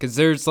 Because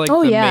there's like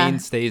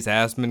mainstays,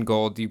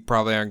 Asmongold, you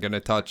probably aren't going to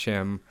touch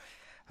him.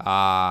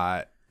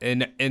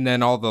 And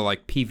then all the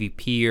like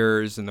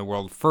PvPers and the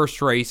world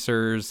first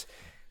racers.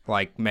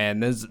 Like,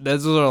 man,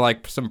 those are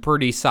like some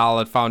pretty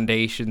solid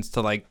foundations to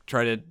like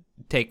try to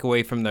take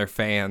away from their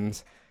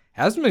fans.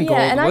 Asmongold,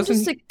 yeah, and I'm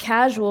just a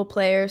casual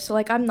player, so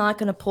like I'm not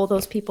going to pull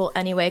those people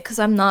anyway because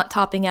I'm not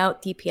topping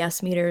out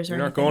DPS meters or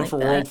You're not going for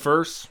world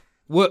first?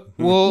 What?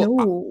 Well,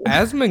 No.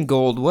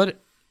 Asmongold,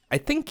 I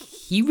think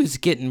he was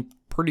getting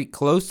pretty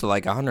close to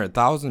like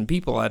 100,000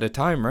 people at a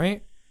time,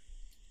 right?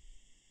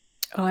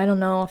 Oh, I don't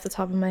know off the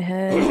top of my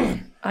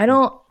head. I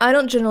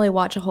don't generally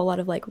watch a whole lot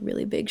of like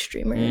really big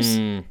streamers.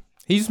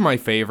 He's my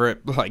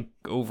favorite like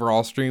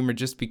overall streamer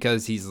just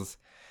because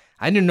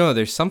I don't know,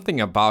 there's something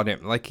about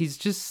him. Like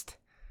he's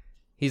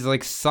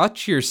like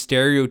such your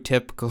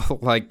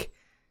stereotypical like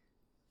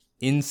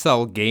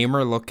incel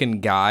gamer looking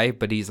guy,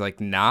 but he's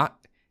like not.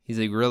 He's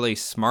like really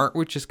smart,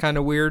 which is kind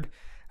of weird.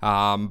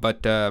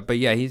 But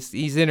yeah,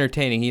 he's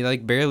entertaining. He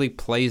like barely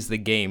plays the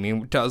game. He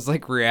does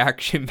like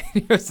reaction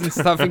videos and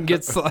stuff and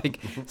gets like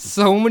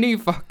so many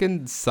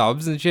fucking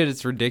subs and shit.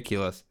 It's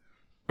ridiculous.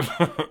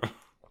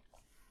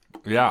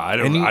 Yeah, I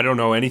don't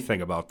know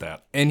anything about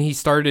that. And he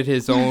started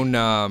his own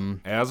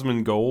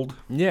Asmongold?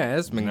 Yeah,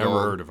 Asmongold.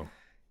 Never heard of him.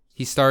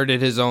 He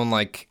started his own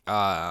like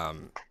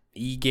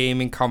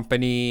e-gaming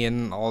company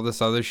and all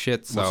this other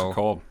shit. So what's it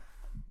called?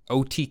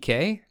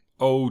 OTK?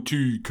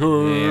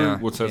 OTK. Yeah,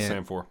 What's that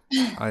stand for?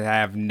 I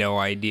have no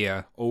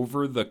idea.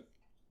 Over the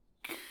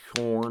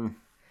corn.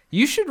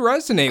 You should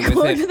resonate with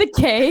Going to it.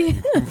 the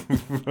K.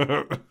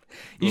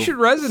 You should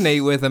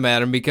resonate with him,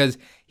 Adam, because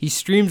he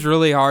streams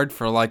really hard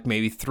for like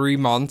maybe 3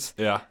 months.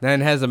 Yeah.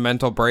 Then has a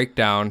mental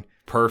breakdown.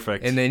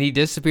 Perfect. And then he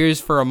disappears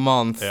for a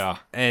month. Yeah.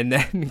 And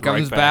then Right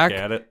comes back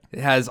at it.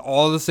 Has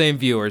all the same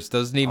viewers.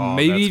 Doesn't even,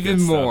 maybe that's even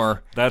good stuff.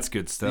 more. That's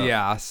good stuff.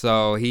 Yeah.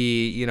 So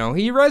he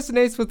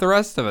resonates with the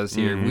rest of us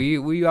here.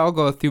 Mm-hmm. We all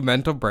go through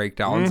mental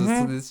breakdowns.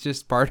 It's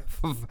just part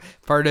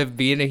of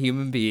being a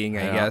human being,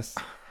 I guess.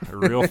 A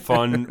real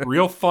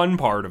fun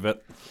part of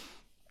it.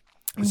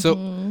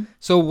 So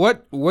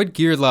what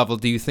gear level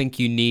do you think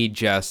you need,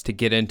 Jess, to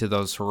get into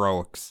those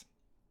heroics?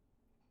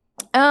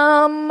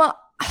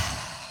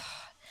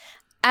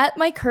 At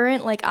my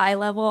current like eye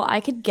level, I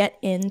could get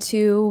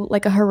into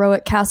like a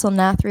heroic Castle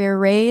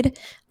Nathria raid.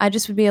 I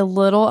just would be a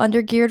little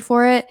undergeared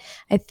for it.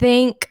 I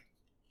think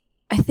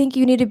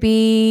you need to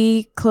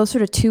be closer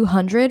to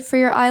 200 for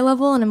your eye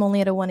level, and I'm only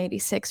at a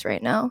 186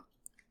 right now.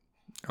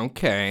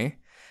 Okay.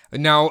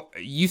 Now,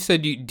 you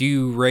said do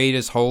you raid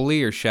as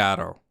holy or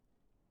shadow?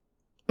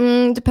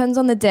 Depends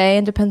on the day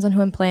and depends on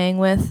who I'm playing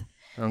with.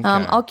 Okay.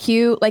 I'll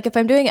queue, like if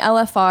I'm doing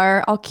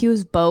LFR, I'll queue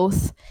as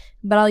both,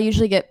 but I'll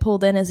usually get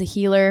pulled in as a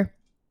healer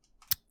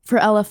for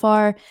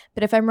LFR.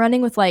 But if I'm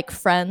running with like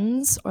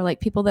friends or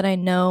like people that I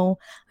know,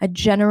 I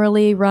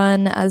generally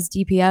run as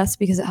DPS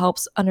because it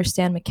helps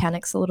understand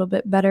mechanics a little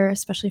bit better,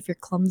 especially if you're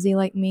clumsy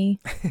like me.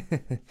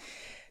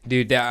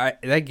 Dude,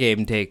 that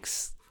game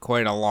takes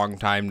quite a long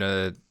time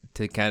to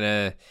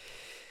kind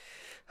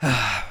of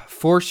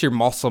force your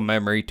muscle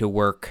memory to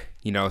work,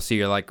 so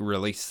you're like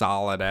really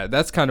solid at it.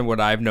 That's kind of what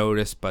I've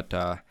noticed. But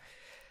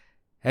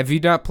have you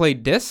not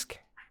played Disc?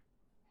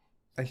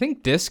 I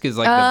think Disc is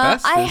like the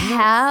best. I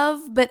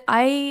have, but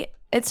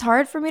it's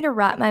hard for me to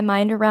wrap my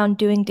mind around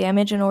doing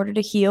damage in order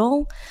to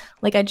heal.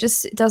 Like it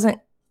doesn't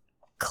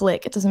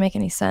click. It doesn't make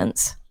any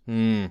sense.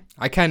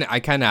 I kind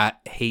of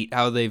hate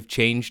how they've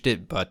changed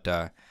it,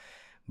 but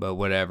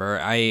whatever.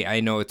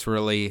 I know it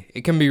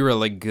can be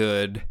really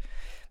good.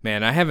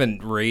 Man, I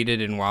haven't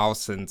raided in WoW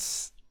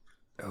since,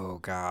 oh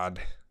God,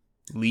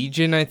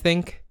 Legion, I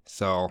think.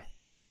 So,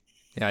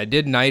 yeah, I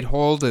did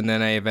Nighthold, and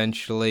then I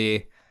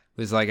eventually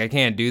was like, I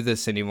can't do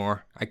this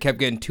anymore. I kept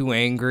getting too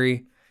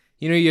angry.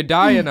 You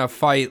die in a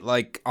fight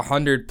like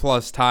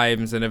 100+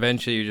 times, and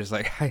eventually you're just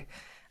like, I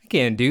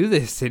can't do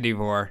this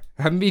anymore.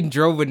 I'm being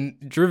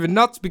driven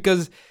nuts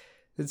because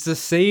it's the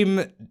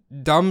same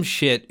dumb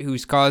shit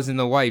who's causing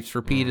the wipes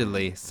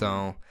repeatedly.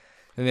 So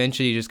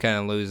eventually you just kind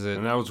of lose it.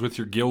 And that was with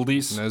your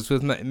guildies? And I was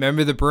with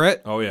remember the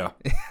Brit? Oh, yeah.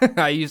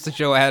 I used to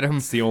show Adam.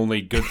 It's the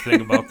only good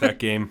thing about that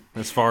game,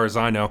 as far as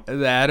I know.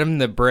 Adam,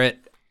 the Brit,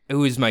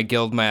 who is my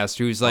guild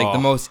master, who's like the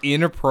most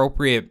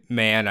inappropriate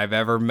man I've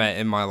ever met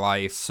in my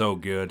life. So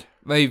good.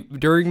 Like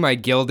during my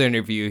guild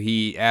interview,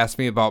 he asked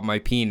me about my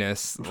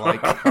penis. Like,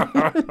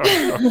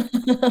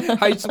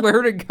 I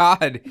swear to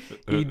God,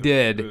 he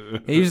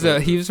did. He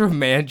was from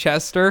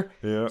Manchester,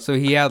 yeah. So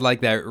he had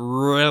like that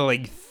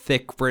really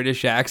thick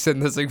British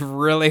accent that's like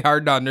really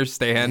hard to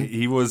understand.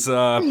 He was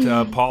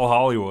Paul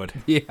Hollywood.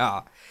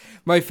 Yeah,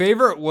 my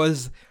favorite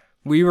was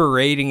we were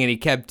raiding and he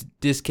kept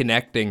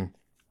disconnecting,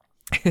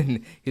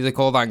 and he's like,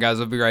 "Hold on, guys,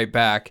 I'll be right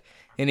back."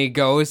 And he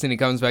goes and he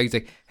comes back. He's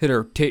like, hit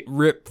her,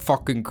 rip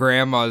fucking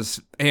grandma's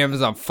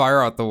Amazon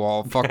fire out the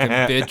wall. Fucking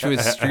bitch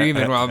was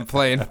streaming while I'm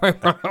playing my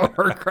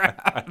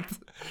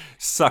Warcraft.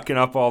 Sucking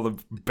up all the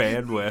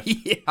bandwidth.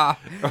 Yeah.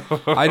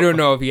 I don't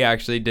know if he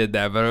actually did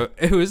that, but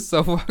it was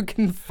so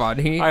fucking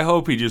funny. I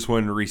hope he just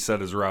wouldn't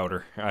reset his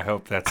router. I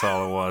hope that's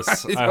all it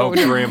was. I hope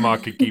grandma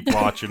could keep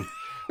watching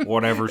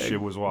whatever she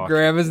was watching.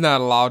 Grandma's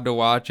not allowed to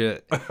watch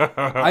it.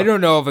 I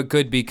don't know if it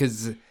could be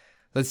because...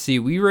 Let's see,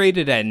 we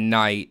raided at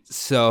night,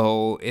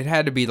 so it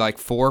had to be like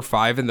 4 or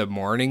 5 in the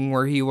morning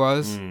where he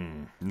was.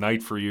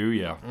 Night for you,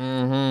 yeah.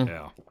 Mm-hmm.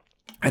 Yeah.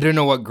 I don't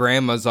know what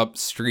grandma's up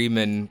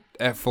streaming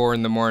at 4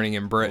 in the morning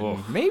in Britain.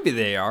 Oof. Maybe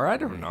they are. I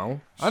don't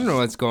know. I don't know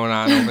what's going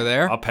on over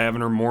there. Up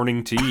having her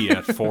morning tea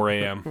at 4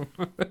 a.m.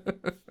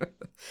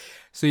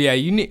 So yeah,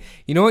 you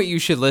know what you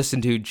should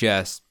listen to,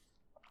 Jess?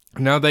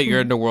 Now that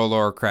you're into World of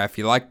Warcraft,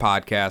 you like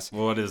podcasts.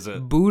 What is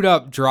it? Boot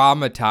up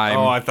Drama Time.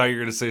 Oh, I thought you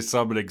were going to say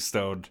Summoning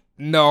Stone.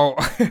 No.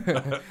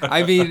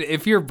 I mean,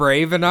 if you're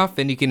brave enough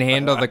and you can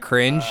handle the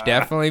cringe,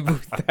 definitely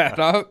boot that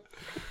up.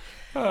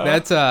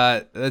 That's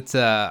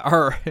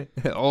our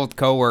old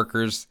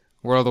coworkers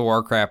World of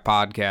Warcraft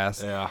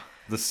podcast. Yeah.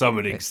 The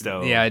Summoning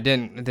Stone. Yeah, it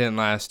didn't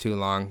last too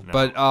long. No.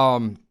 But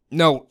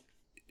no.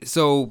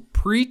 So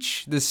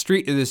Preach, this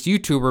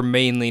YouTuber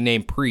mainly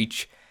named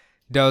Preach,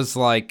 does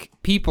like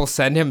people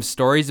send him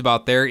stories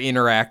about their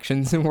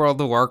interactions in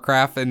World of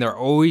Warcraft, and they're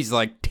always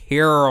like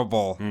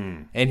terrible.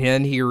 And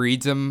then he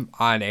reads them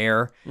on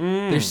air.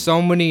 There's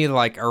so many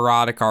like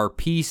erotic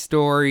RP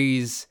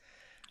stories.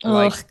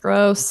 Like, Ugh,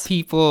 gross.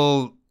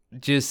 people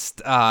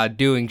just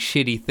doing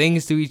shitty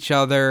things to each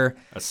other.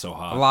 That's so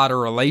hot. A lot of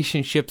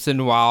relationships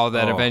in WoW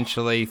that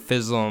eventually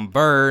fizzle and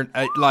burn.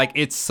 Like,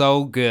 it's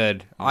so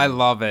good. I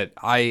love it.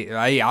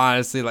 I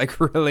honestly like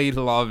really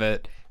love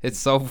it. It's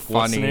so funny.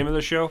 What's the name of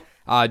the show?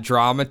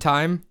 Drama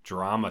Time.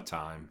 Drama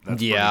Time.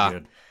 That's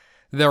pretty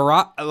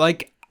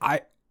good.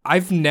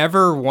 I've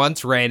never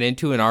once ran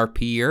into an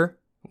RPer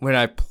when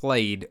I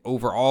played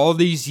over all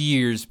these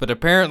years, but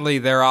apparently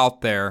they're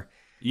out there.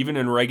 Even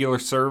in regular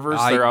servers,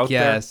 they're out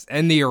there? Yes,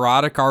 and the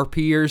erotic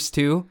RPers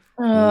too.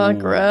 Oh,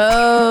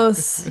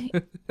 gross.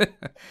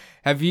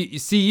 Have you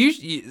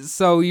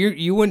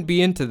you wouldn't be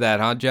into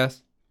that, huh,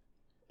 Jess?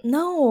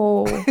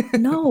 No.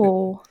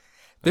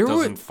 That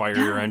doesn't fire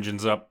your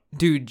engines up.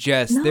 Dude,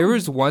 Jess, there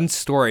was one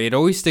story. It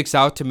always sticks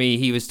out to me.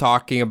 He was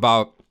talking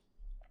about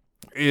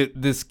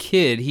this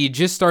kid. He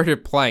just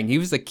started playing. He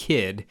was a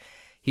kid.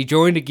 He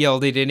joined a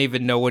guild. He didn't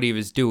even know what he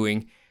was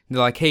doing. They're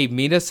like, hey,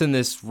 meet us in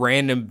this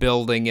random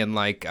building in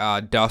like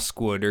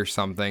Duskwood or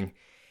something.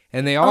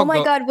 And they all Oh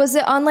my God, was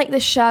it on like the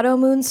Shadow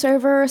Moon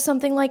server or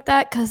something like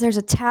that? Because there's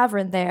a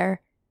tavern there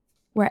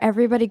where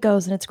everybody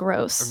goes and it's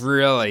gross.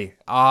 Really?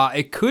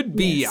 It could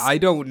be. Yes. I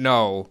don't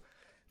know.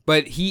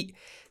 But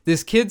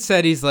this kid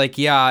said, he's like,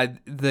 yeah,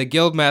 the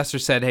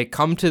guildmaster said, hey,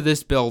 come to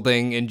this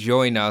building and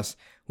join us.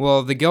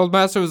 Well, the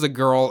guildmaster was a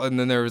girl, and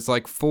then there was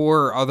like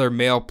 4 other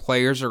male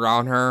players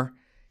around her.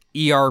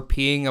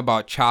 ERPing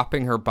about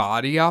chopping her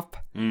body up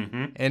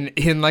and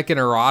in like an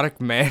erotic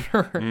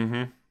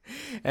manner.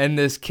 And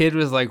this kid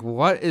was like,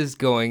 what is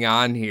going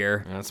on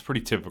here? That's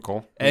pretty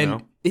typical.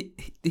 And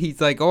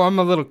he's like, oh, I'm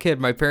a little kid.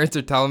 My parents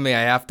are telling me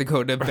I have to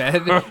go to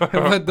bed.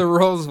 But the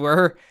rules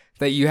were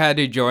that you had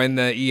to join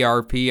the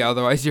ERP,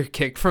 otherwise you're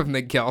kicked from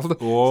the guild.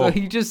 Whoa. So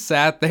he just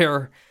sat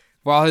there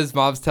while his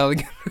mom's telling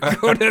him to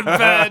go to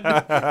bed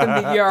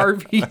and the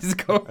ERP's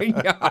going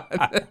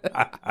on.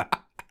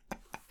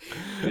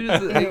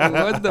 Like,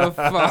 what the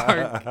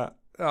fuck?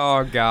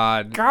 Oh,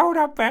 God. Go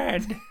to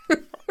bed.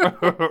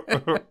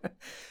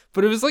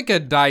 But it was like a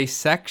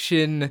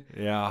dissection,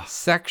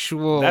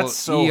 sexual That's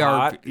so ERP.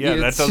 hot. Yeah,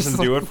 that doesn't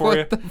do it for you.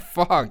 What the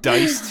fuck?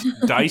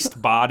 Diced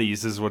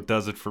bodies is what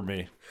does it for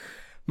me.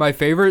 My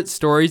favorite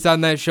stories on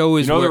that show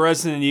is the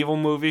Resident Evil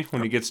movie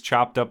when he gets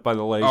chopped up by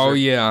the laser? Oh,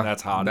 yeah.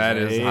 That's hot. That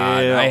is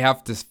hot. I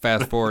have to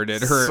fast forward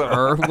it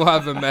or we'll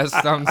have a mess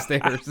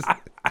downstairs.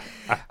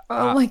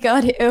 Oh my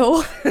God,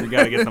 ew. You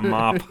gotta get the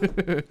mop.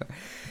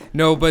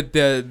 No, but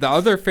the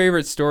other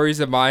favorite stories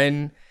of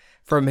mine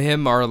from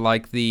him are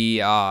like the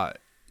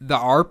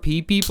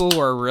RP people who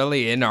are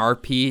really in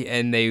RP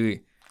and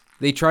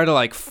they try to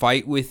like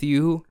fight with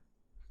you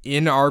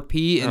in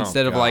RP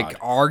instead of like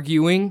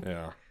arguing.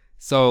 Yeah.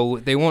 So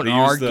they won't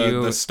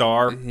argue. The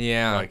star.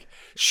 Yeah. Like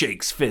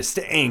shakes fist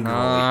angrily.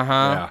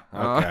 Uh-huh.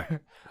 Yeah. Okay.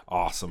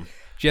 Awesome.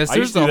 Jess, I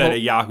used to do that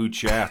at Yahoo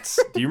Chats.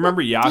 Do you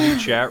remember Yahoo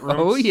Chat rooms?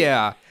 Oh,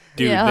 yeah.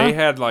 Dude, they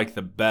had like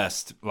the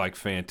best like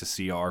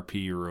fantasy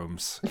RP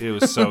rooms. It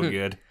was so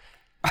good.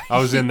 I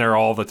was in there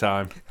all the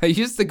time. I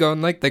used to go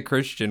in like the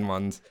Christian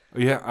ones.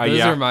 Yeah,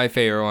 those are my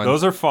favorite ones.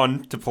 Those are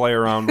fun to play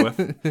around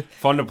with.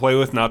 Fun to play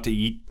with, not to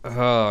eat.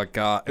 Oh,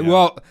 God. Yeah.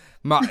 Well,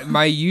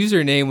 my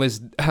username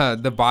was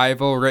the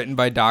Bible written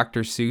by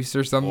Dr. Seuss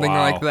or something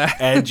like that.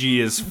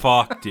 Edgy as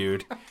fuck,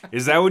 dude.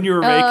 Is that when you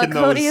were making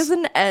those? Cody is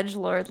an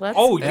edgelord.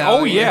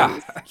 Oh yeah.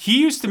 He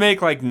used to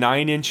make like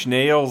 9 Inch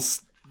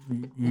Nails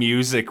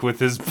music with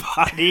his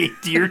body.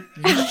 You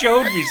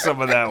showed me some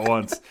of that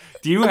once.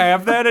 Do you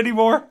have that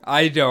anymore?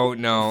 I don't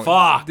know.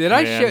 Fuck. Did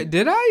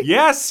I?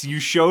 Yes, you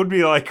showed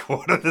me like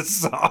one of the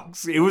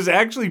songs. It was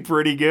actually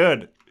pretty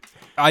good.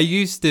 I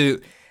used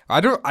to.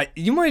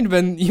 You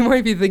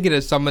might be thinking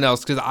of someone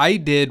else because I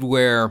did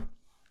where,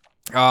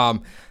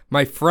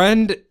 my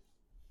friend,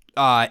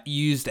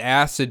 used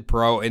Acid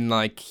Pro and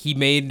like he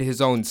made his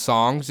own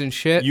songs and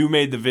shit. You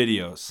made the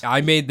videos.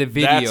 I made the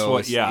videos. That's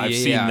what. Yeah, I've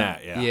seen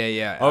that. Yeah.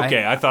 Yeah.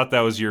 Okay, I thought that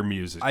was your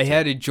music. I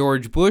had a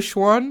George Bush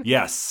one.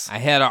 Yes. I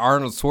had an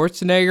Arnold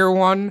Schwarzenegger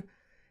one.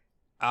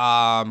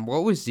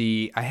 What was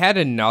I had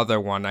another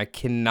one. I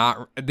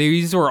cannot.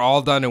 These were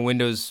all done in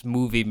Windows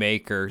Movie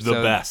Maker. The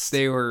best.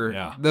 They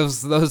were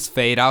those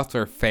fade outs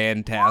are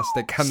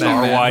fantastic. On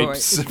Star that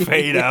wipes,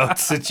 fade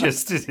outs. It's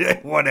just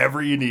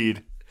whatever you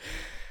need.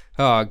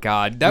 Oh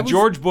God, the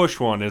George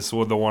Bush one is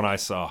the one I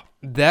saw.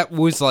 That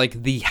was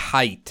like the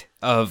height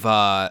of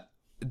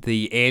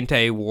the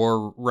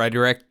anti-war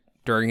rhetoric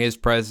during his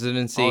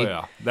presidency. Oh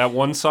yeah, that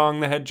one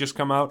song that had just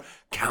come out.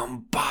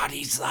 Count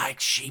bodies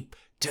like sheep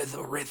to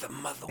the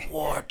rhythm of the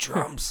war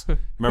drums.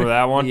 Remember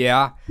that one?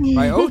 Yeah,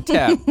 by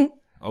OTEP.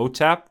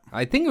 OTEP?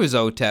 I think it was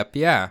OTEP.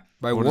 Yeah.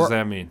 What does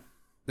that mean?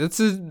 That's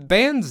his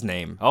band's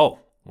name. Oh,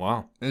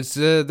 wow. It's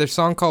their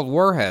song called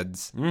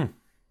Warheads. Mm.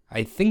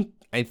 I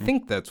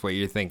think that's what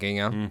you're thinking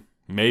of.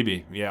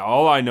 Maybe. Yeah,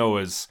 all I know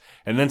is...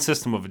 And then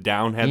System of a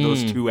Down had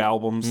those 2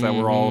 albums that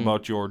were all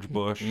about George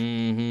Bush.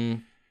 Mm-hmm.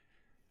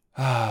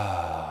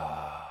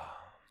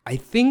 I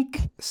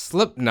think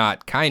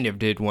Slipknot kind of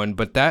did one,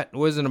 but that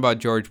wasn't about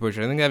George Bush.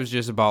 I think that was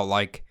just about,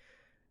 like,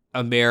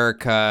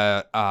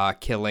 America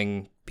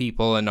killing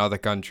people in other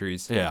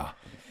countries. Yeah.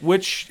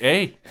 Which,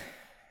 hey,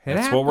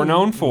 that's what we're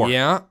known for.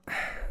 Yeah.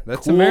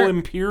 That's cool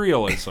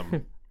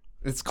imperialism.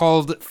 It's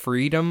called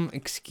freedom,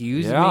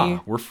 excuse me. Yeah,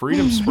 we're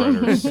freedom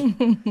spreaders.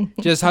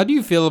 Jess, how do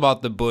you feel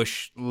about the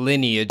Bush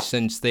lineage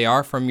since they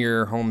are from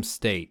your home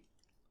state?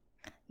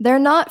 They're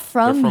not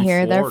from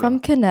here. Florida. They're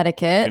from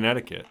Connecticut.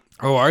 Connecticut.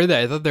 Oh, are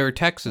they? I thought they were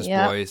Texas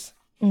boys.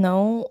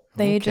 No,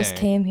 they just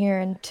came here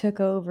and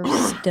took over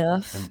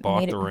stuff. And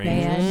bought made the it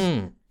Rangers.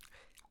 bad.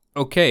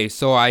 Okay,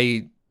 so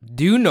I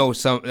do know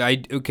some.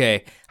 I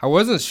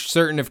wasn't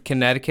certain if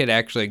Connecticut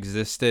actually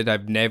existed.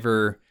 I've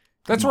never.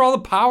 That's where all the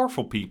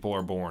powerful people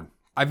are born.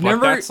 I've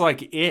never. That's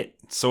like it.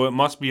 So it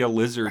must be a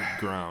lizard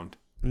ground.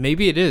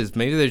 Maybe it is.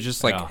 Maybe there's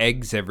just like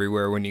eggs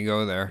everywhere when you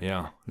go there.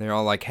 Yeah. They're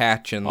all like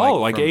hatching.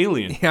 Like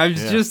Alien. I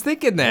was just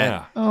thinking that.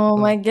 Yeah. Oh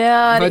my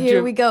God. But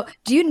Here we go.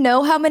 Do you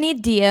know how many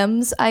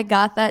DMs I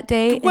got that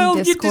day in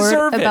you Discord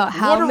deserve it. about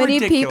how many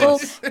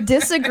ridiculous. people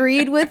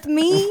disagreed with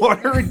me?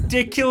 What a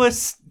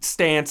ridiculous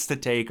stance to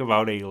take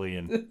about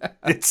Alien.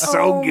 It's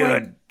so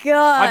good. My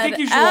God, I think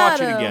you should watch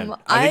it again.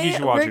 I think you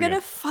should watch it again. We're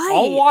going to fight.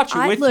 I'll watch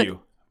it with you,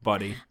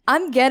 buddy.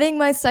 I'm getting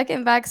my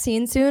second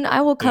vaccine soon.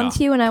 I will come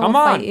to you and I will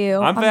fight you.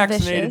 I'm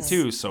vaccinated vicious.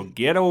 too, so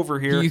get over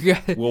here.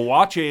 We'll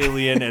watch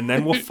Alien and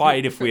then we'll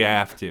fight if we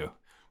have to.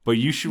 But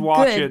you should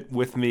watch it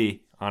with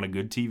me on a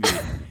good TV.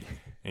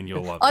 And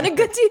you'll love it. On a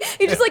good TV?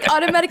 You're just like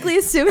automatically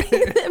assuming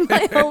that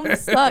my home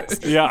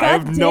sucks. Yeah, God I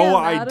have no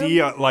Adam.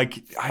 idea.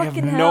 Like, I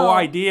have no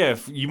idea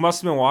if you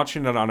must have been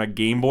watching it on a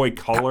Game Boy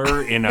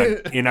Color in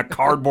a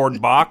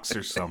cardboard box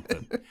or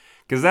something.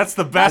 Because that's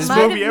the best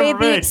movie ever made the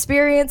made.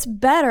 experience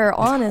better,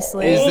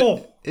 honestly.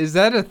 Is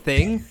that a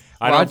thing?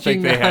 I don't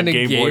think they had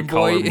Game Boy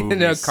Color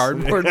in a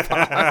cardboard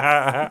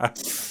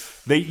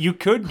box. You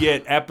could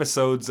get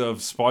episodes of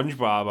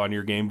SpongeBob on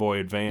your Game Boy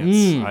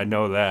Advance. I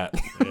know that.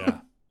 Yeah.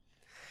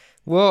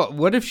 Well,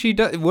 what if she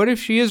does? What if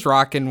she is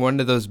rocking one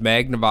of those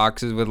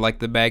Magnavoxes with like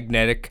the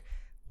magnetic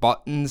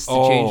buttons to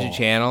change the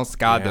channels?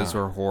 God, those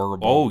were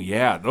horrible. Oh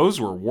yeah, those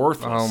were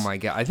worthless. Oh my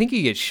God, I think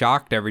you get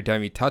shocked every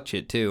time you touch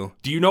it too.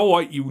 Do you know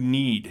what you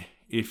need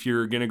if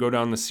you're gonna go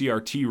down the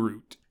CRT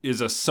route? Is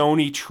a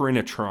Sony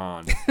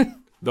Trinitron.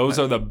 Those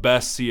are the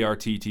best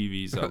CRT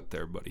TVs out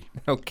there, buddy.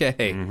 Okay.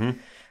 Mm-hmm.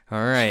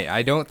 All right.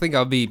 I don't think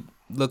I'll be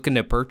looking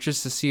to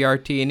purchase a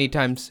CRT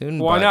anytime soon.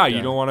 Why not?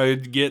 You don't want to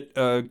get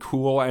a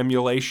cool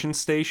emulation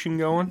station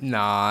going?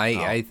 Nah,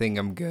 I think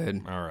I'm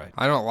good. All right.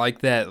 I don't like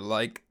that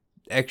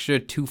extra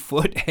 2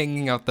 foot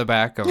hanging out the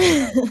back of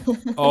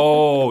it.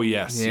 Oh,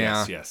 yes.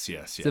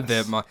 It's a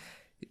bit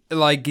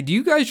do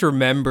you guys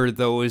remember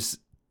those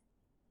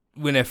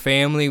when a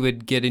family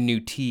would get a new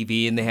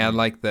TV and they had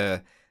like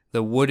the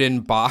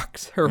wooden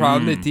box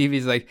around the TV?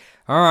 It's like,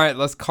 all right,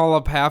 let's call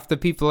up half the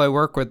people I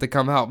work with to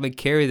come help me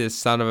carry this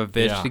son of a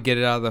bitch to get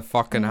it out of the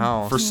fucking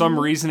house. For some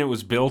reason, it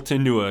was built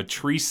into a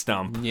tree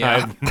stump. Yeah. I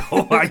have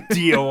no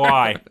idea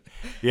why.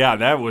 Yeah,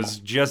 that was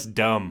just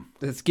dumb.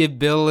 Let's get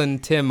Bill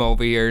and Tim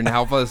over here and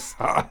help us.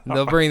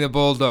 They'll bring the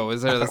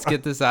bulldozer. Let's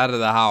get this out of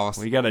the house.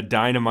 We got to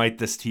dynamite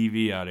this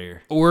TV out of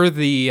here. Or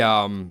the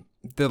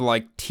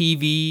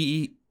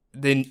TV,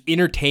 the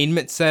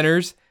entertainment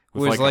centers.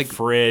 With was like a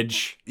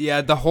fridge.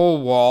 Yeah, the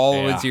whole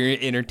wall was your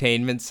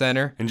entertainment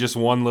center. And just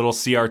one little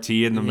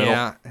CRT in the middle.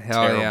 Yeah,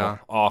 hell terrible. Yeah.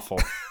 Awful.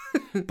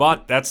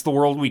 But that's the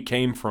world we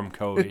came from,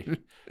 Cody.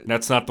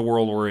 That's not the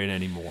world we're in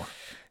anymore.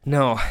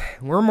 No,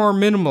 we're more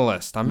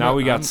minimalist.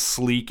 We got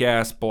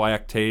sleek-ass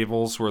black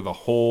tables where the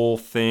whole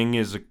thing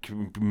is a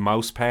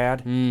mouse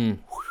pad.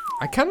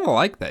 I kind of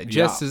like that.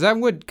 Jess, is that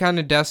what kind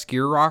of desk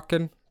you're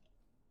rocking?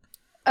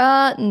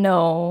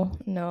 No,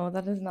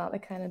 that is not the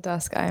kind of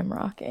desk I am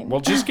rocking.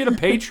 Well, just get a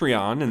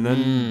Patreon and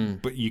then,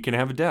 but you can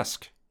have a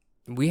desk.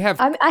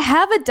 I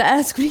have a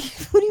desk.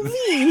 What do you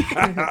mean?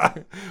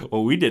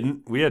 Well, we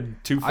didn't. We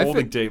had 2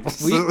 folding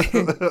tables.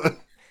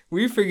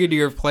 We figured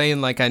you were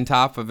playing like on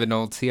top of an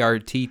old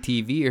CRT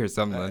TV or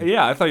something.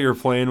 Yeah, I thought you were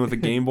playing with a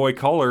Game Boy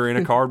Color in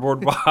a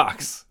cardboard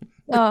box.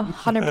 Oh,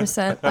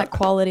 100% that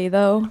quality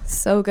though.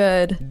 So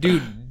good.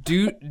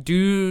 Dude,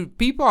 do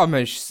people, I'm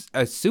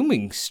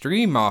assuming,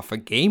 stream off a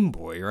Game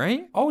Boy,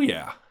 right? Oh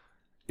yeah.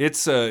 It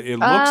looks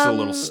a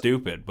little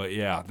stupid, but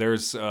yeah,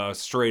 there's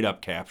straight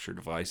up capture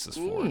devices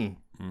for it.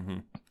 Mm-hmm.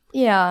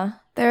 Yeah,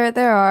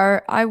 there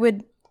are. I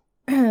would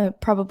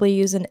probably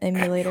use an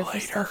emulator for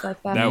stuff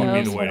like that. That would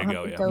be the way to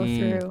go, yeah.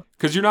 Through.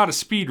 Because you're not a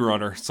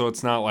speedrunner, so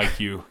it's not like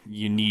you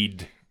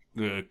need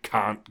the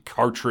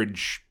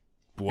cartridge.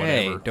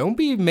 Whatever. Hey, don't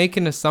be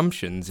making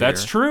assumptions here.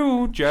 That's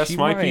true. Jess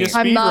might be a speedrunner.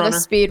 I'm not a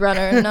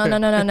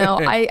speedrunner. No.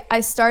 I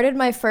started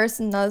my first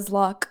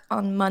Nuzlocke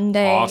on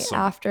Monday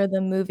after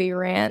the movie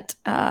rant,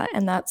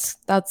 and that's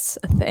a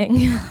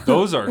thing.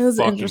 Those are it was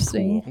fucking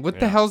interesting. cool. What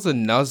the hell's a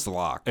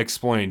Nuzlocke?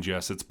 Explain,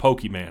 Jess. It's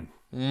Pokemon.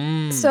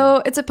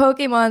 So it's a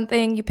Pokemon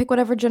thing. You pick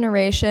whatever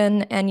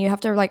generation and you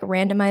have to like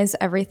randomize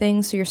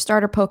everything. So your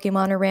starter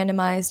Pokemon are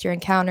randomized, your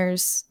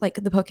encounters, like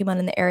the Pokemon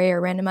in the area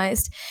are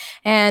randomized.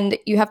 And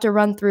you have to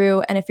run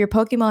through. And if your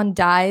Pokemon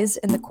dies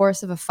in the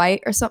course of a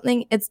fight or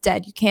something, it's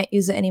dead. You can't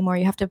use it anymore.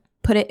 You have to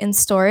put it in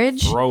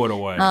storage. Throw it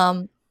away.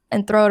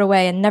 And throw it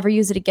away and never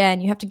use it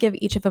again. You have to give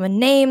each of them a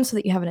name so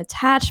that you have an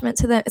attachment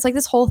to them. It's like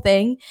this whole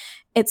thing.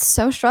 It's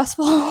so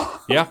stressful.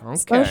 Yeah.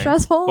 Okay. So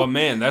stressful. But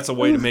man, that's a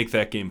way to make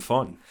that game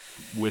fun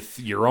with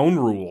your own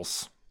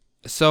rules.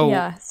 So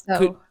yeah,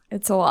 so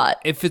it's a lot.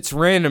 if it's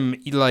random,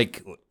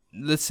 like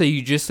let's say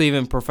you just leave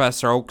in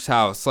Professor Oak's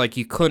house, like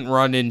you couldn't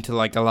run into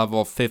like a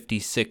level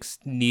 56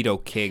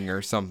 Nidoking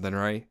or something,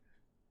 right?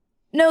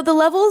 No, the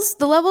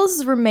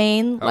levels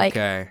remain like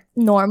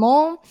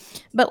normal,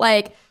 but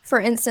like for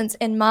instance,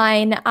 in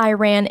mine, I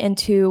ran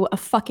into a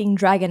fucking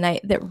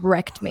Dragonite that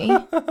wrecked me.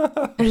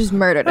 I just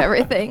murdered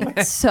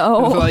everything. So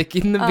like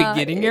in the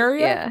beginning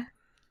area? Yeah.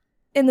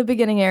 In the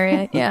beginning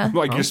area, yeah.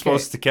 Like you're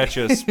supposed to catch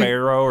a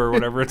sparrow or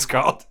whatever it's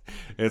called.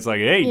 It's like,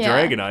 hey,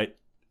 Dragonite.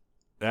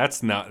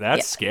 That's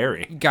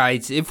scary.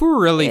 Guys, if we're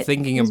really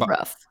thinking about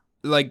rough.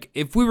 Like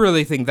if we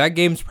really think that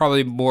game's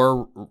probably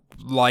more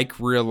like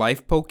real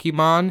life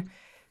Pokemon,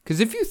 because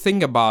if you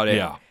think about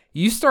it,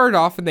 you start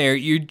off in there,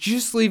 you're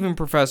just leaving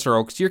Professor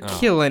Oak's, you're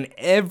killing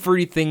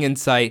everything in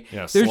sight.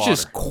 Yeah, There's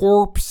just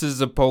corpses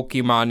of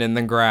Pokemon in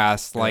the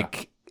grass.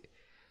 Like,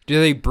 do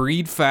they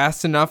breed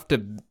fast enough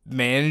to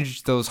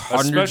manage those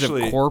hundreds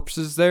of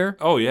corpses there?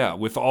 Oh, yeah.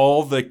 With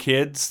all the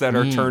kids that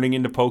are turning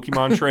into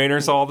Pokemon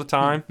trainers all the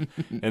time,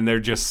 and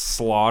they're just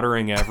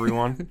slaughtering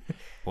everyone.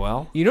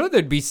 Well, you know,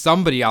 there'd be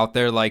somebody out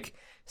there like,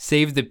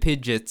 save the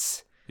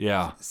Pidgeots.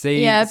 Yeah.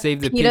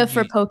 Save the PETA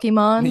for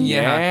Pokemon.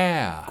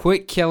 Yeah.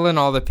 Quit killing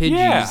all the Pidgeys.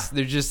 Yeah.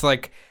 They're just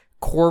like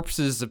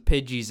corpses of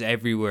Pidgeys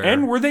everywhere.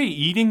 And were they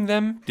eating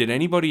them? Did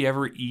anybody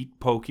ever eat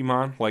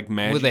Pokemon? Like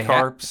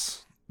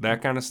Magikarps?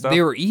 That kind of stuff? They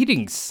were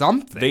eating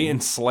something. They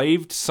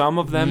enslaved some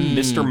of them.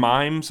 Mr.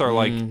 Mimes are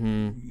like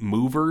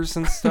movers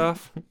and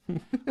stuff.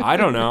 I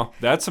don't know.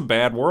 That's a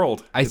bad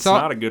world. It's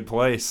not a good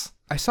place.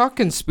 I saw a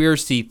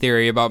conspiracy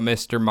theory about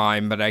Mr.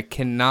 Mime, but I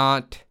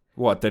cannot...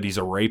 What, that he's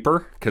a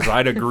raper? Because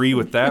I'd agree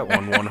with that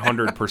one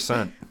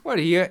 100%. What,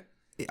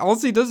 all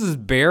he does is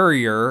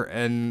barrier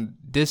and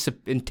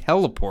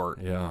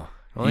teleport. Yeah.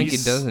 I don't think he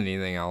does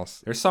anything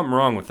else. There's something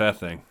wrong with that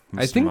thing,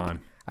 Mr.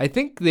 Mime. I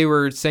think they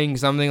were saying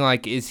something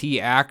like, is he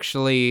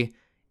actually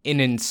an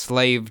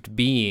enslaved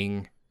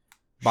being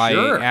by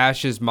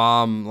Ash's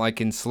mom, like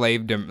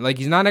enslaved him? Like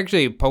he's not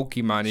actually a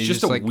Pokemon. He's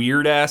just a like,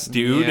 weird ass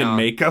dude in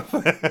makeup.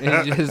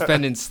 He's just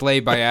been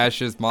enslaved by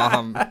Ash's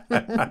mom.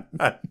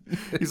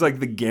 He's like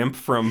the Gimp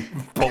from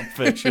Pulp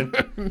Fiction.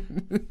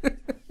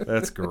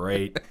 That's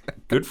great.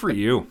 Good for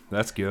you.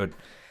 That's good.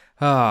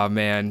 Oh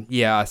man,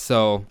 yeah.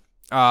 So,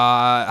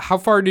 how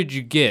far did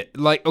you get?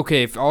 Like,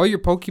 okay, if all your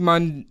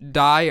Pokemon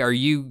die, are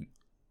you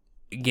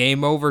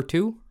game over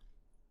too?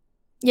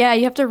 Yeah,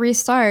 you have to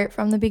restart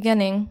from the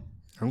beginning.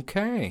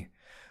 Okay.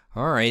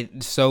 All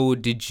right. So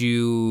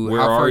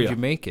how far did you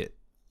make it?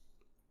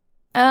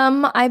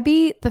 I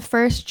beat the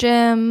first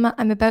gym.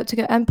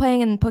 I'm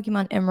playing in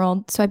Pokemon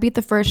Emerald. So I beat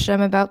the first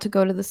gym, about to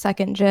go to the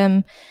second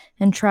gym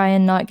and try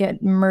and not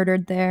get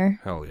murdered there.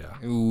 Hell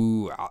yeah.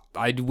 Ooh,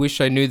 I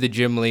wish I knew the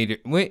gym leader.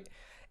 Wait,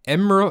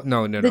 Emerald?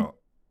 No.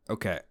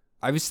 Okay.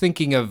 I was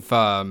thinking of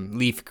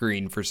Leaf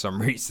Green for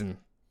some reason.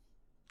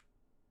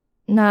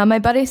 Nah, my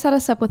buddy set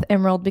us up with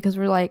Emerald because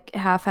we're like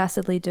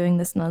half-assedly doing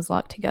this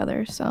Nuzlocke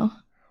together. So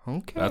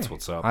okay, that's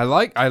what's up. I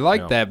like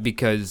that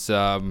because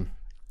I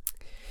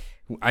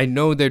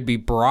know there'd be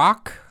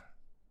Brock,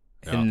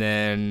 and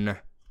then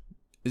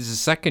is the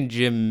second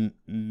gym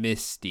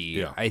Misty.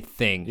 Yeah. I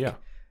think. Yeah.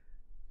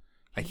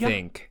 I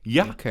think.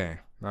 Yeah. Okay.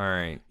 All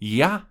right.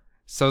 Yeah.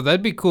 So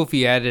that'd be cool if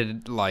you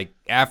added like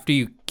after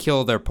you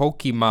kill their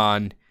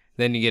Pokemon,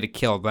 then you get to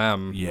kill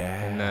them.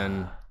 Yeah. And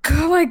then.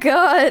 Oh my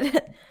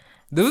god.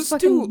 Those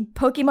fucking two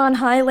Pokemon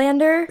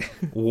Highlander.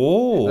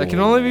 Whoa! There can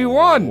only be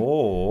one.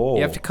 Whoa!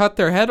 You have to cut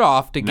their head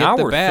off to get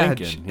the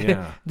badge. Thinking,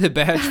 yeah. The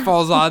badge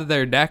falls out of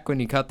their neck when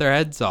you cut their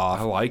heads off.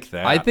 I like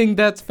that. I think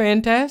that's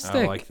fantastic.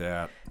 I like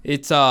that.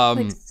 It's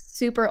like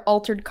super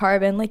altered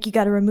carbon. Like you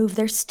got to remove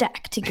their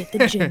stack to get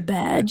the gym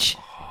badge.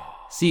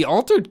 See,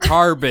 altered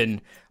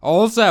carbon.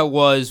 All that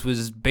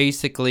was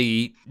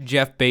basically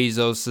Jeff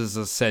Bezos'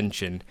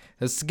 ascension.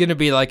 It's gonna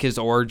be like his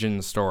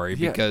origin story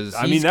because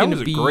that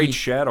was a great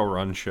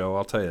Shadowrun show.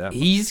 I'll tell you that.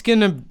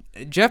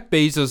 Jeff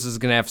Bezos is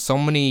gonna have so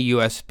many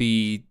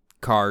USB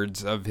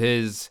cards of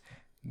his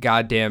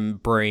goddamn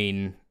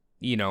brain.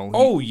 You know.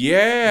 Oh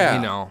yeah.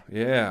 You know.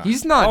 Yeah.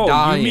 He's not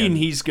dying. You mean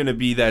he's gonna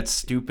be that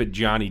stupid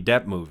Johnny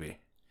Depp movie?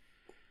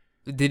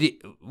 Did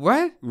he?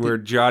 What? Where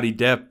Johnny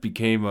Depp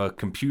became a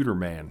computer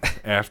man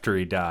after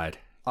he died.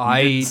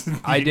 I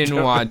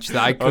didn't watch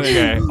that. I couldn't.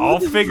 Okay, I'll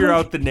figure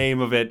out the name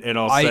of it and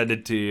I'll send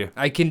it to you.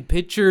 I can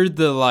picture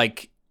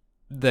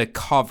the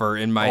cover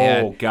in my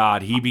head. Oh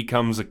God, he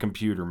becomes a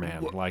computer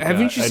man. Like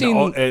haven't you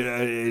seen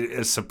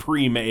a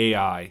supreme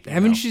AI?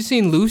 Haven't you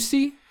seen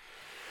Lucy?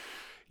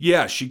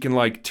 Yeah, she can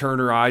like turn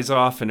her eyes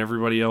off and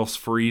everybody else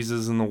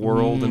freezes in the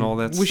world and all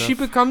that Well, stuff. she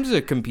becomes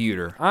a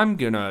computer. I'm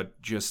gonna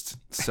just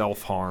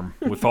self-harm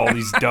with all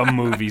these dumb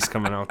movies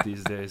coming out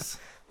these days.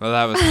 Well,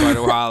 that was quite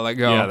a while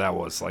ago. Yeah, that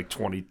was like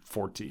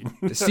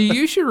 2014. See,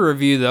 you should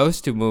review those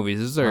two movies.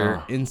 Those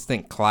are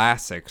instant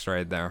classics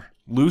right there.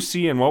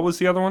 Lucy and what was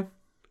the other one?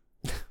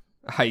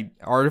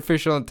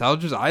 Artificial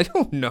intelligence? I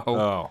don't know.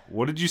 Oh,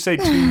 what did you say?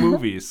 2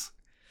 movies.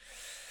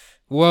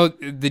 Well,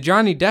 the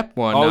Johnny Depp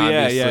one. Oh,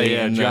 obviously,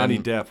 yeah. and Johnny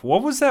then, Depp.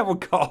 What was that one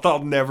called?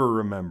 I'll never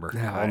remember.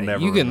 I'll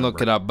never you can remember.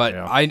 look it up, but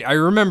Yeah. I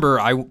remember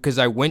because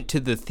I went to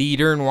the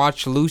theater and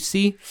watched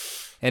Lucy,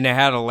 and it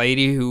had a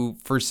lady who,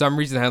 for some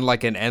reason, had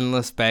like an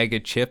endless bag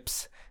of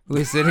chips who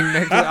was sitting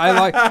next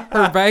to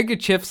her bag of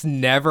chips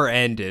never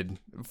ended.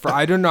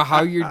 I don't know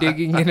how you're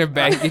digging in a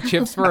bag of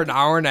chips for an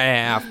hour and a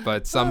half,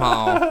 but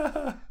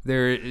somehow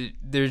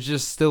there's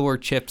just still were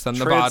chips on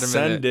the bottom of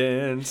it.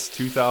 Transcendence,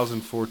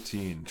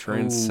 2014.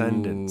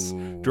 Transcendence.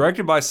 Ooh.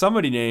 Directed by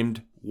somebody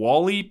named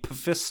Wally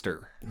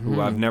Pfister,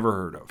 who I've never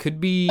heard of. Could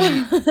be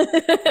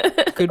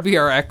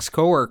our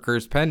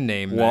ex-coworker's pen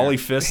name. Wally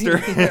there.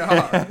 Pfister?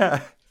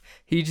 Yeah.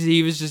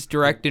 He was just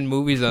directing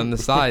movies on the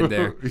side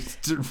there. He's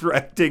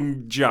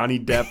directing Johnny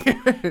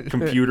Depp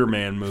Computer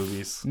Man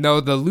movies. No,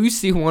 the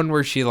Lucy one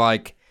where she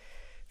like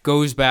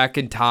goes back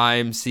in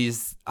time,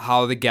 sees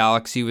how the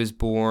galaxy was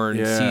born,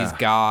 sees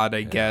God,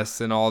 I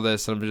guess, and all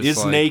this. I'm just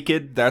Is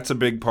naked. That's a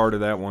big part of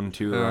that one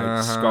too,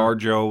 right?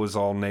 ScarJo was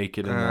all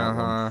naked in that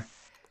one.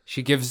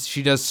 She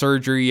does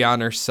surgery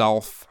on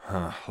herself.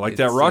 Like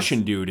that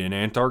Russian dude in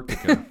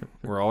Antarctica,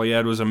 where all he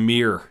had was a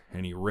mirror,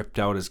 and he ripped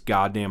out his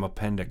goddamn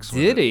appendix.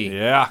 Did he?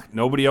 Yeah.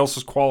 Nobody else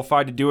was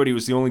qualified to do it. He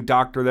was the only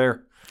doctor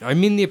there. I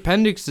mean, the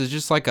appendix is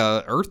just like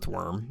a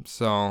earthworm,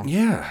 so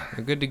yeah,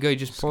 you're good to go. You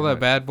just pull that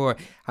bad boy.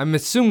 I'm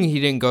assuming he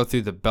didn't go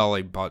through the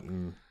belly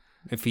button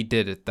if he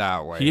did it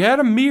that way. He had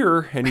a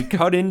mirror, and he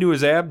cut into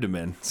his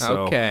abdomen.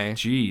 So, okay.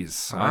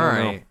 Jeez. All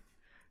right.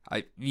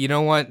 You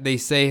know what? They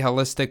say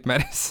holistic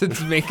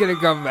medicine's making a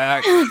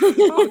comeback.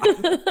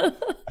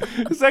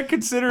 Is that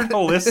considered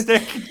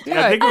holistic?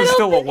 Yeah, I think it was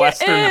still a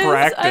Western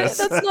practice.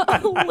 That's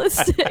not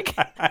holistic.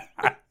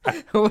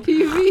 What do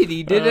you mean?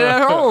 He did it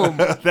at home.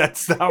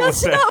 That's not what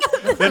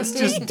that. That's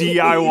just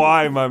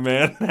DIY, my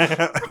man.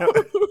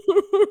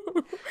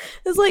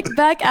 It's like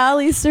back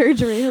alley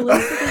surgery.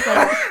 Holistic is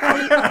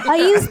like, I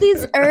use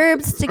these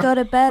herbs to go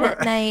to bed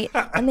at night,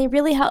 and they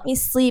really help me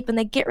sleep, and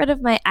they get rid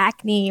of my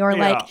acne. Or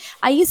like,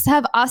 I used to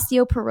have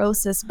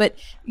osteoporosis, but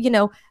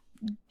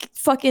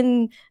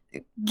fucking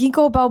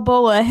Ginkgo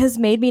Balboa has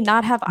made me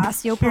not have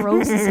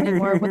osteoporosis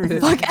anymore. What the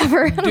fuck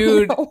ever?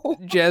 Dude,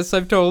 Jess,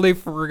 I've totally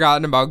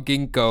forgotten about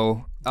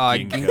Ginkgo.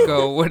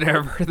 Ginkgo,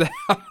 whatever the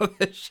hell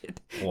that shit.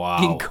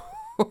 Wow.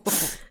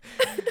 Ginkgo.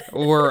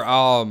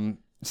 Or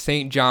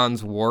St.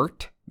 John's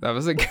wort. That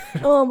was a good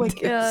Oh my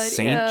god.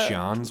 St.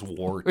 John's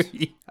wort.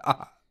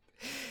 Yeah.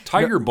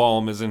 Tiger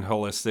Balm isn't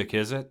holistic,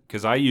 is it?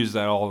 Because I use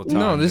that all the time.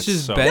 No, this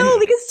is Ben. No,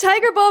 because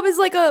Tiger Balm is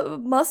like a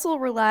muscle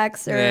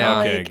relaxer. Yeah.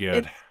 Like, Okay,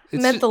 good.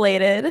 It's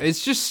mentholated.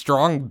 It's just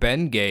strong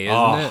Bengay,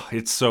 isn't it?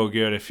 It's so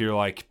good if you're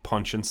like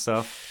punching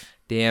stuff.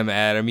 Damn,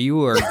 Adam,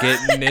 you are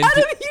getting into... Adam,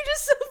 you're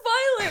just so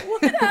violent.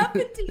 What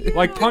happened to you?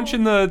 Like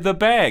punching the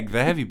bag,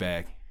 the heavy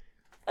bag.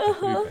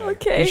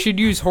 Okay. You should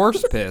use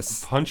horse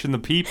piss. Punching the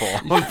people.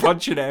 I'm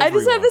punching everyone. I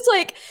just have this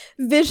like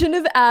vision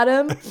of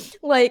Adam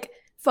like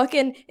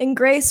fucking in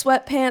gray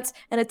sweatpants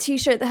and a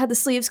t-shirt that had the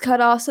sleeves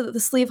cut off so that the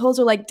sleeve holes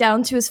are like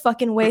down to his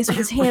fucking waist with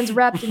his hands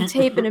wrapped in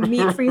tape and a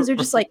meat freezer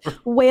just like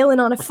wailing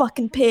on a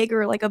fucking pig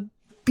or like a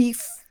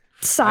beef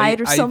side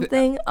or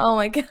something. Oh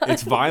my god.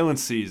 It's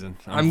violence season.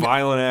 I'm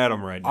violent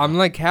Adam right now. I'm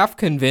like half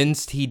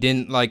convinced he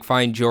didn't like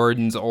find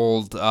Jordan's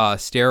old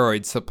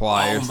steroid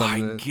supply or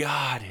something. Oh my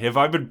god. Have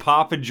I been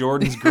popping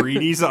Jordan's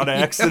greenies on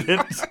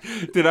accident?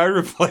 Did I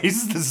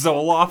replace the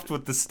Zoloft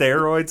with the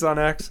steroids on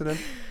accident?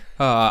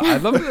 I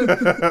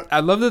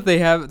love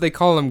that they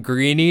call them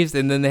greenies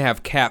and then they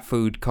have cat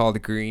food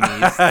called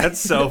greenies.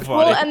 That's so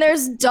funny. Well, and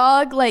there's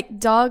dog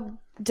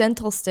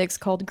dental sticks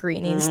called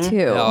greenies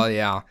too. Oh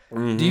yeah.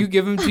 Do you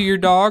give them to your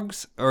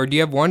dogs, or do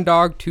you have one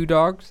dog, 2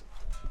 dogs?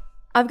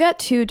 I've got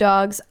 2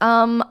 dogs.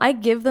 I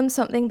give them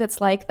something that's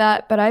like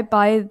that, but I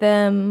buy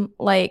them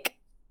like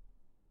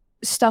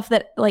stuff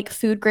that like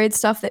food grade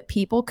stuff that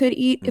people could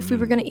eat if we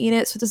were gonna eat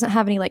it, so it doesn't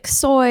have any like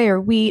soy or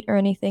wheat or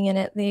anything in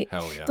it.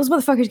 Hell yeah. Those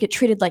motherfuckers get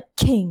treated like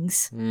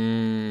kings.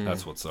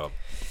 That's what's up.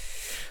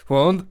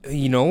 Well,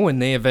 when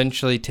they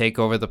eventually take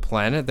over the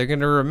planet, they're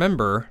gonna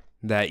remember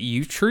that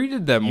you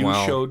treated them You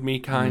well. showed me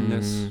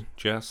kindness,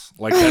 Jess.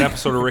 Like that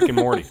episode of Rick and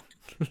Morty.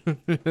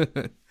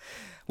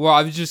 Well,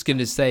 I was just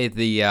gonna say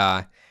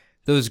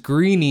those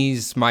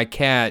greenies. My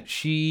cat,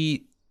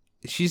 she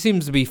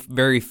seems to be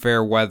very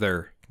fair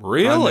weather.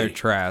 Really? On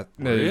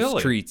their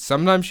treats.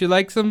 Sometimes she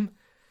likes them,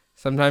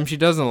 sometimes she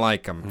doesn't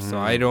like them. So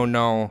I don't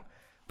know.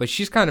 But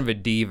she's kind of a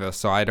diva,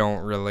 so I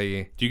don't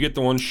really. Do you get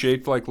the ones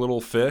shaped like little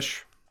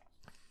fish?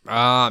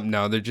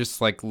 No, they're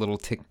just like little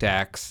Tic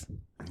Tacs.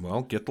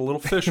 Well, get the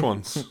little fish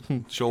ones.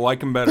 She'll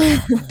like them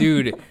better.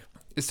 Dude,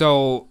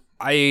 so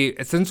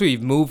since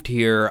we've moved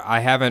here, I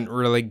haven't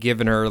really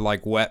given her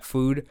like wet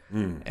food.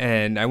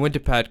 And I went to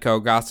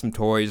Petco, got some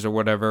toys or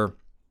whatever,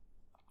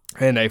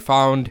 and I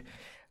found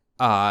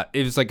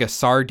it was like a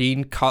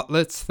sardine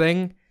cutlets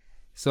thing.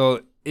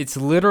 So it's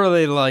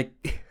literally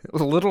like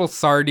little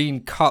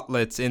sardine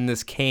cutlets in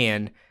this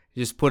can.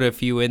 Just put a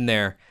few in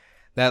there.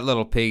 That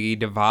little piggy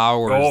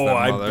devours them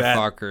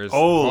motherfuckers. Bet.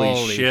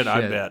 Holy shit,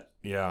 I bet.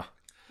 Yeah.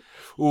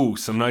 Ooh,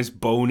 some nice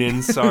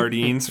bone-in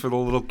sardines for the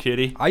little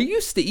kitty. I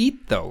used to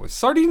eat those.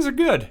 Sardines are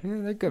good.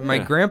 Yeah, they're good. Yeah. My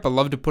grandpa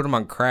loved to put them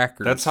on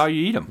crackers. That's how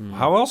you eat them.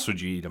 How else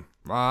would you eat them?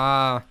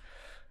 I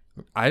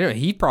don't.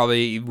 He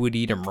probably would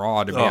eat them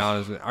raw. To be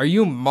honest, are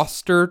you a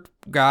mustard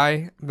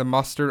guy? The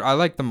mustard. I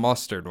like the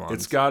mustard ones.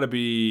 It's got to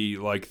be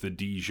like the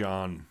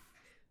Dijon.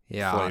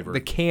 Flavor. The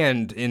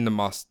canned in the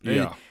mustard.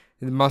 Yeah,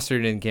 the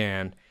mustard in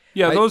can.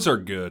 Yeah, those are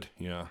good.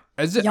 Yeah.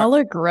 Y'all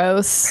are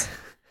gross.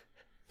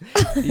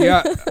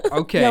 Yeah.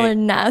 Okay. Y'all are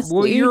nasty.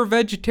 Well, you're a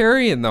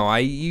vegetarian though.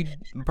 Yeah,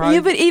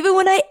 but even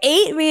when I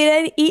ate meat,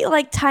 I'd eat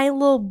like tiny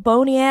little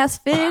bony ass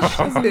fish.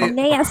 It's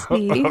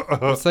nasty.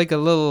 It's like a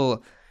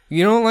little.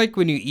 You know, like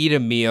when you eat a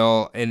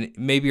meal and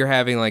maybe you're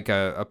having like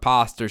a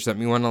pasta or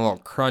something, you want a little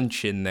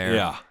crunch in there.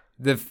 Yeah.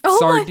 The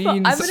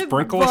sardines. I'm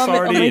sprinkle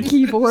sardines. On my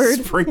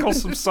keyboard. Sprinkle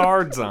some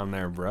sards on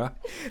there, bruh.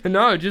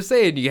 No, just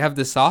saying. You have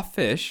the soft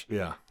fish.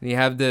 Yeah. And you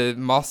have the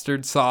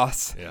mustard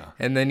sauce. Yeah.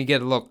 And then you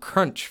get a little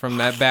crunch from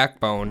that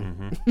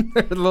backbone.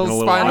 a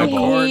little a spinal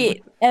cord. I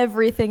hate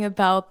everything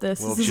about this.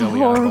 Little This is jelly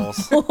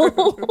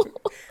horrible.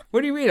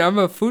 What do you mean? I'm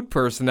a food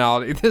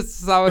personality.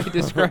 This is how I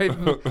describe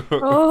me.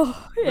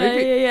 Oh,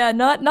 yeah.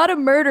 Not a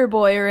murder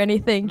boy or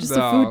anything. Just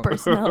a food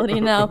personality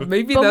now.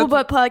 Maybe Bubble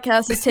Butt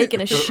Podcast is taking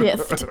a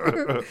shift.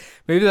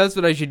 Maybe that's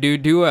what I should do.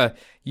 Do a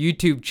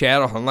YouTube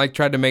channel and like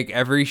try to make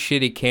every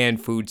shitty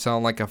canned food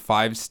sound like a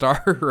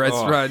 5-star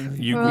restaurant.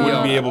 You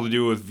wouldn't be able to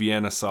do it with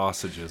Vienna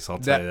sausages, I'll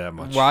tell you that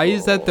much. Why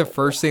is that the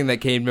first thing that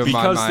came to my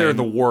mind? Because they're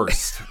the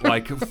worst.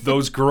 Like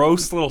those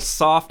gross little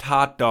soft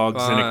hot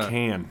dogs in a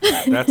can.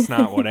 That's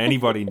not what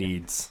anybody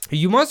needs.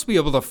 You must be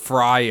able to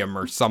fry them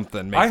or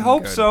something. I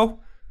hope so.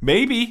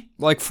 Maybe.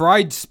 Like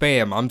fried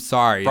Spam. I'm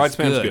sorry. Fried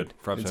Spam's good.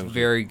 It's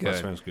very good.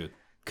 Fried Spam's good.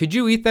 Could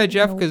you eat that,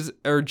 Jeff?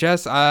 Or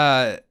Jess?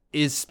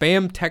 Is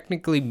Spam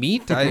technically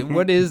meat?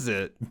 What is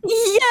it?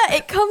 Yeah,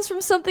 it comes from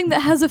something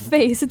that has a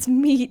face. It's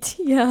meat.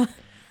 Yeah.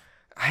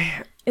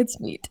 It's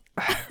meat.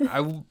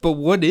 But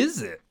what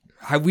is it?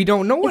 We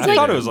don't know what I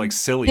thought it was like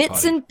silly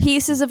bits and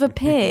pieces of a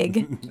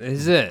pig.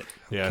 Is it?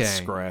 Yeah, okay.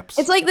 Scraps.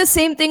 It's like the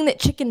same thing that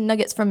chicken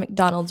nuggets from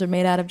McDonald's are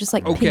made out of, just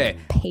like pig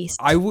paste.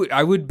 I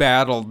would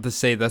battle to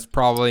say that's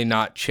probably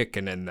not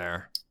chicken in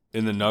there.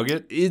 In the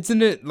nugget?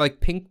 Isn't it like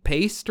pink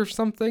paste or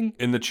something?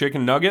 In the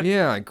chicken nugget?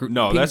 Yeah.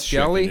 No, that's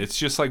jelly. Chicken. It's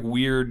just like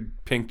weird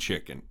pink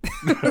chicken.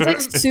 It's like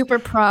super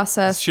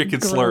processed. It's chicken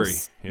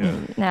slurry. Yeah.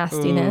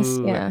 Nastiness.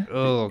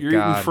 You're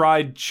eating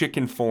fried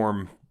chicken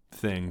form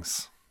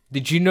things.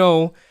 Did you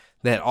know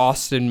that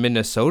Austin,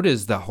 Minnesota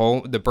is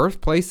the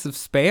birthplace of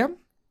Spam?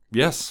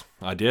 Yes,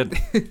 I did.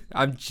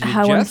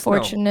 How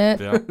unfortunate.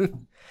 Yeah.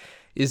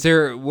 Is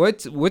there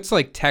what's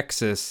like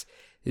Texas?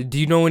 Do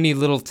you know any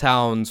little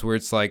towns where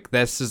it's like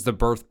this is the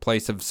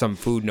birthplace of some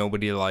food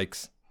nobody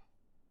likes?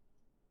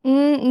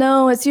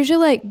 No, it's usually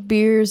like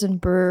beers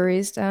and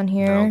breweries down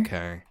here.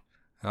 Okay,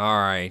 all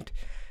right.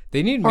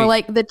 They need or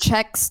like the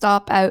Czech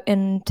stop out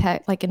in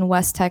like in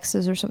West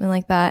Texas or something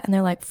like that, and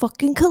they're like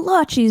fucking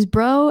kolaches,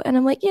 bro. And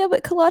I'm like, yeah,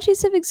 but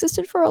kolaches have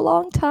existed for a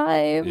long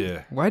time.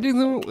 Yeah. Why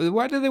do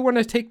they want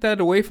to take that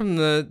away from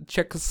the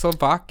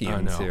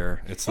Czechoslovakians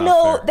here? It's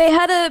not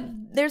fair.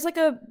 There's like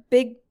a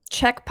big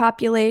Czech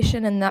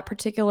population in that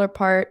particular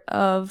part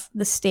of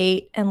the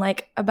state, and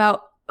like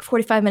about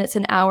 45 minutes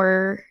an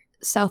hour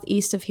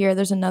southeast of here,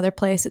 there's another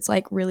place. It's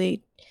like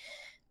really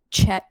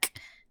Czech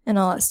and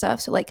all that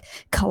stuff. So like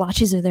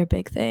kolaches are their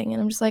big thing,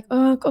 and I'm just like,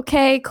 oh,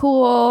 okay,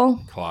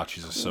 cool.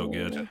 Kolaches are so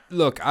good.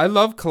 Look, I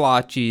love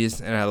kolaches,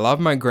 and I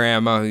love my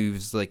grandma,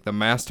 who's like the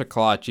master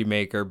kolache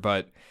maker.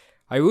 But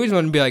I always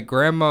want to be like,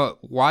 Grandma,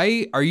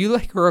 why are you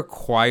like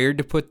required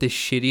to put the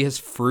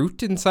shittiest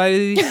fruit inside of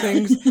these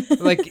things?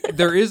 Like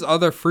there is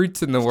other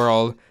fruits in the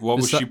world. What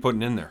was she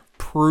putting in there?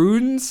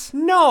 Prunes?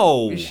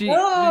 No. She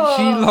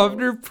loved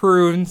her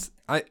prunes.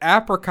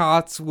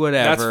 Apricots,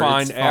 whatever. That's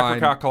fine.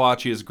 Apricot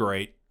kolache is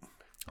great.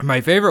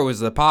 My favorite was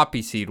the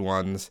poppy seed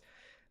ones,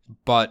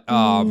 but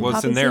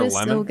what's in there?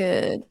 Lemon. So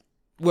good.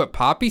 What,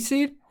 poppy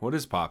seed? What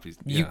is poppy?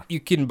 Yeah. You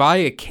can buy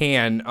a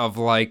can of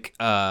like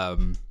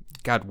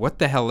God, what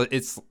the hell?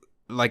 It's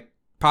like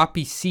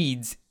poppy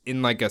seeds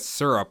in like a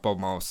syrup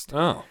almost.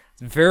 Oh,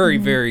 it's very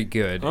very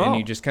good, and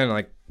you just kind of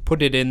like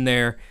put it in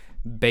there,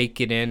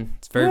 bake it in.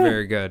 It's very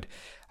very good.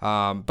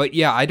 But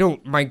yeah,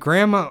 my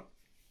grandma.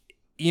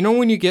 You know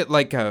when you get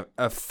like a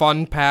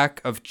fun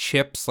pack of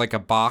chips, like a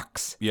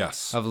box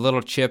yes, of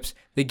little chips,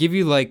 they give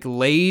you like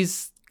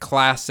Lay's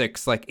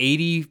classics, like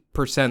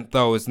 80%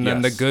 those, and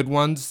then the good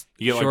ones.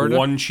 You get shorter. like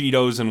 1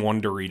 Cheetos and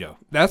 1 Dorito.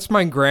 That's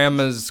my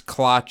grandma's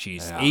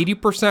kolaches.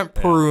 80%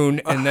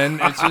 prune, and then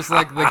it's just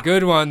like the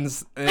good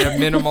ones in a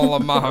minimal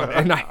amount.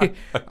 And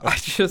I'm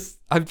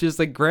just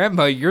like,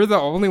 Grandma, you're the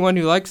only one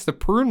who likes the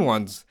prune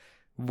ones.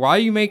 Why are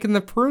you making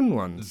the prune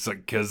ones? It's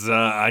like, because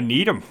I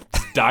need them.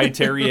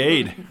 Dietary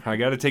aid. I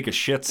got to take a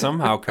shit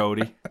somehow,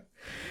 Cody.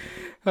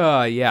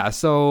 Yeah.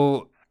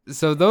 So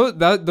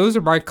those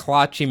are my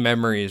kolache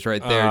memories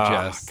right there,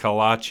 Jess.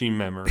 Kolache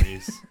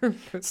memories.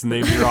 It's the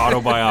name of your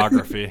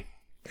autobiography.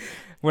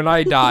 When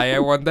I die, I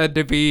want that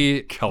to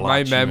be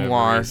my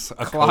memoir. Memories,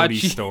 a Cody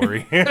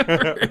story.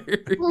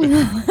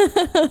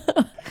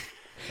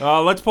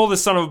 Let's pull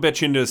this son of a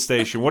bitch into the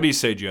station. What do you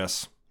say,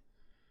 Jess?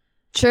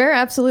 Sure,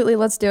 absolutely.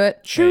 Let's do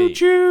it.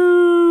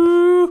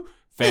 Choo-choo!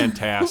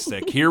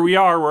 Fantastic. Here we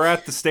are. We're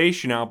at the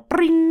station now.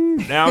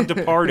 Bring! Now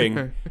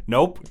departing.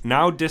 Nope.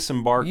 Now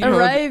disembarking.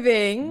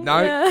 Arriving.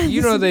 Now,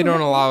 they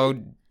don't allow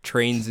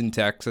trains in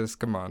Texas.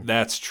 Come on.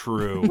 That's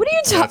true. What are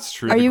you talking? That's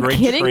true. Are the you great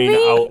kidding train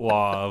me?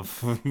 outlaw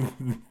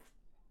of...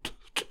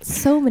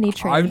 So many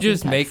trains. I'm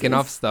just in making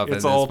up Texas. stuff.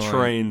 It's all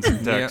trains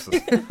in Texas.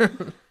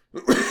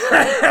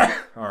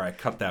 All right,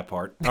 cut that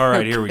part. All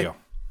right, here we go.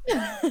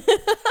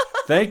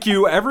 Thank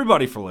you,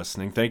 everybody, for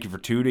listening. Thank you for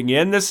tuning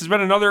in. This has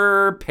been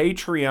another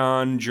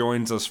Patreon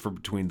joins us for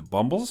Between the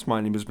Bumbles.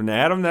 My name has been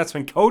Adam. That's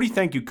been Cody.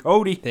 Thank you,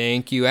 Cody.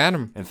 Thank you,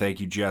 Adam. And thank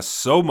you, Jess,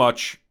 so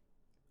much.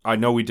 I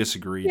know we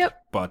disagreed,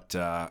 but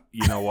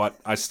you know what?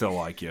 I still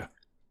like you.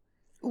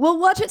 We'll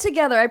watch it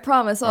together. I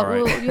promise. All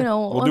right. Once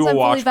do a I'm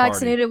watch fully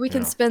vaccinated, party. we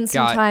can spend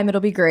some Guy- time.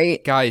 It'll be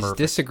great. Guys, Perfect.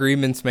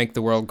 disagreements make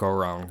the world go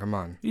round. Come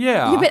on.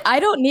 Yeah. Yeah, but I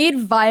don't need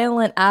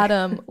violent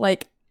Adam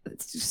like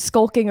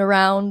skulking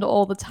around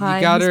all the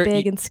time. He's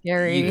big and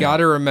scary. You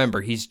gotta remember,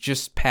 he's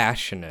just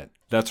passionate.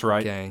 That's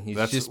right. Okay, he's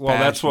that's just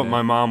that's what passionate.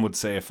 my mom would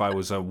say if I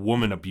was a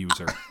woman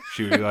abuser.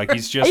 She would be like,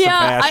 he's just a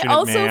Yeah, passionate I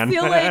also man.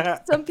 feel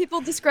like some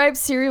people describe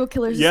serial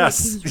killers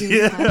Yes. as like, he's really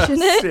Yes.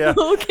 passionate. Yeah.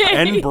 Okay.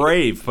 And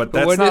brave, but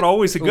that's What not do-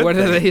 always a good What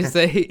thing. do they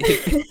say?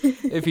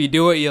 If you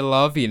do what you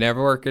love, you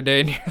never work a day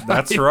in your life.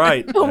 That's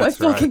right. Oh my That's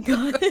right. fucking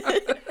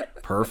god.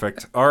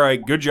 Perfect. All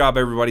right. Good job,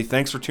 everybody.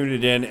 Thanks for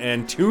tuning in.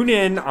 And tune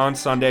in on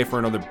Sunday for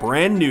another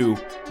brand new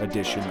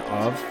edition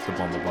of the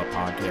Bumblebutt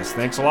Podcast.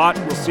 Thanks a lot.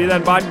 We'll see you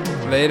then. Bye.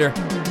 Later.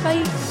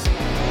 Bye.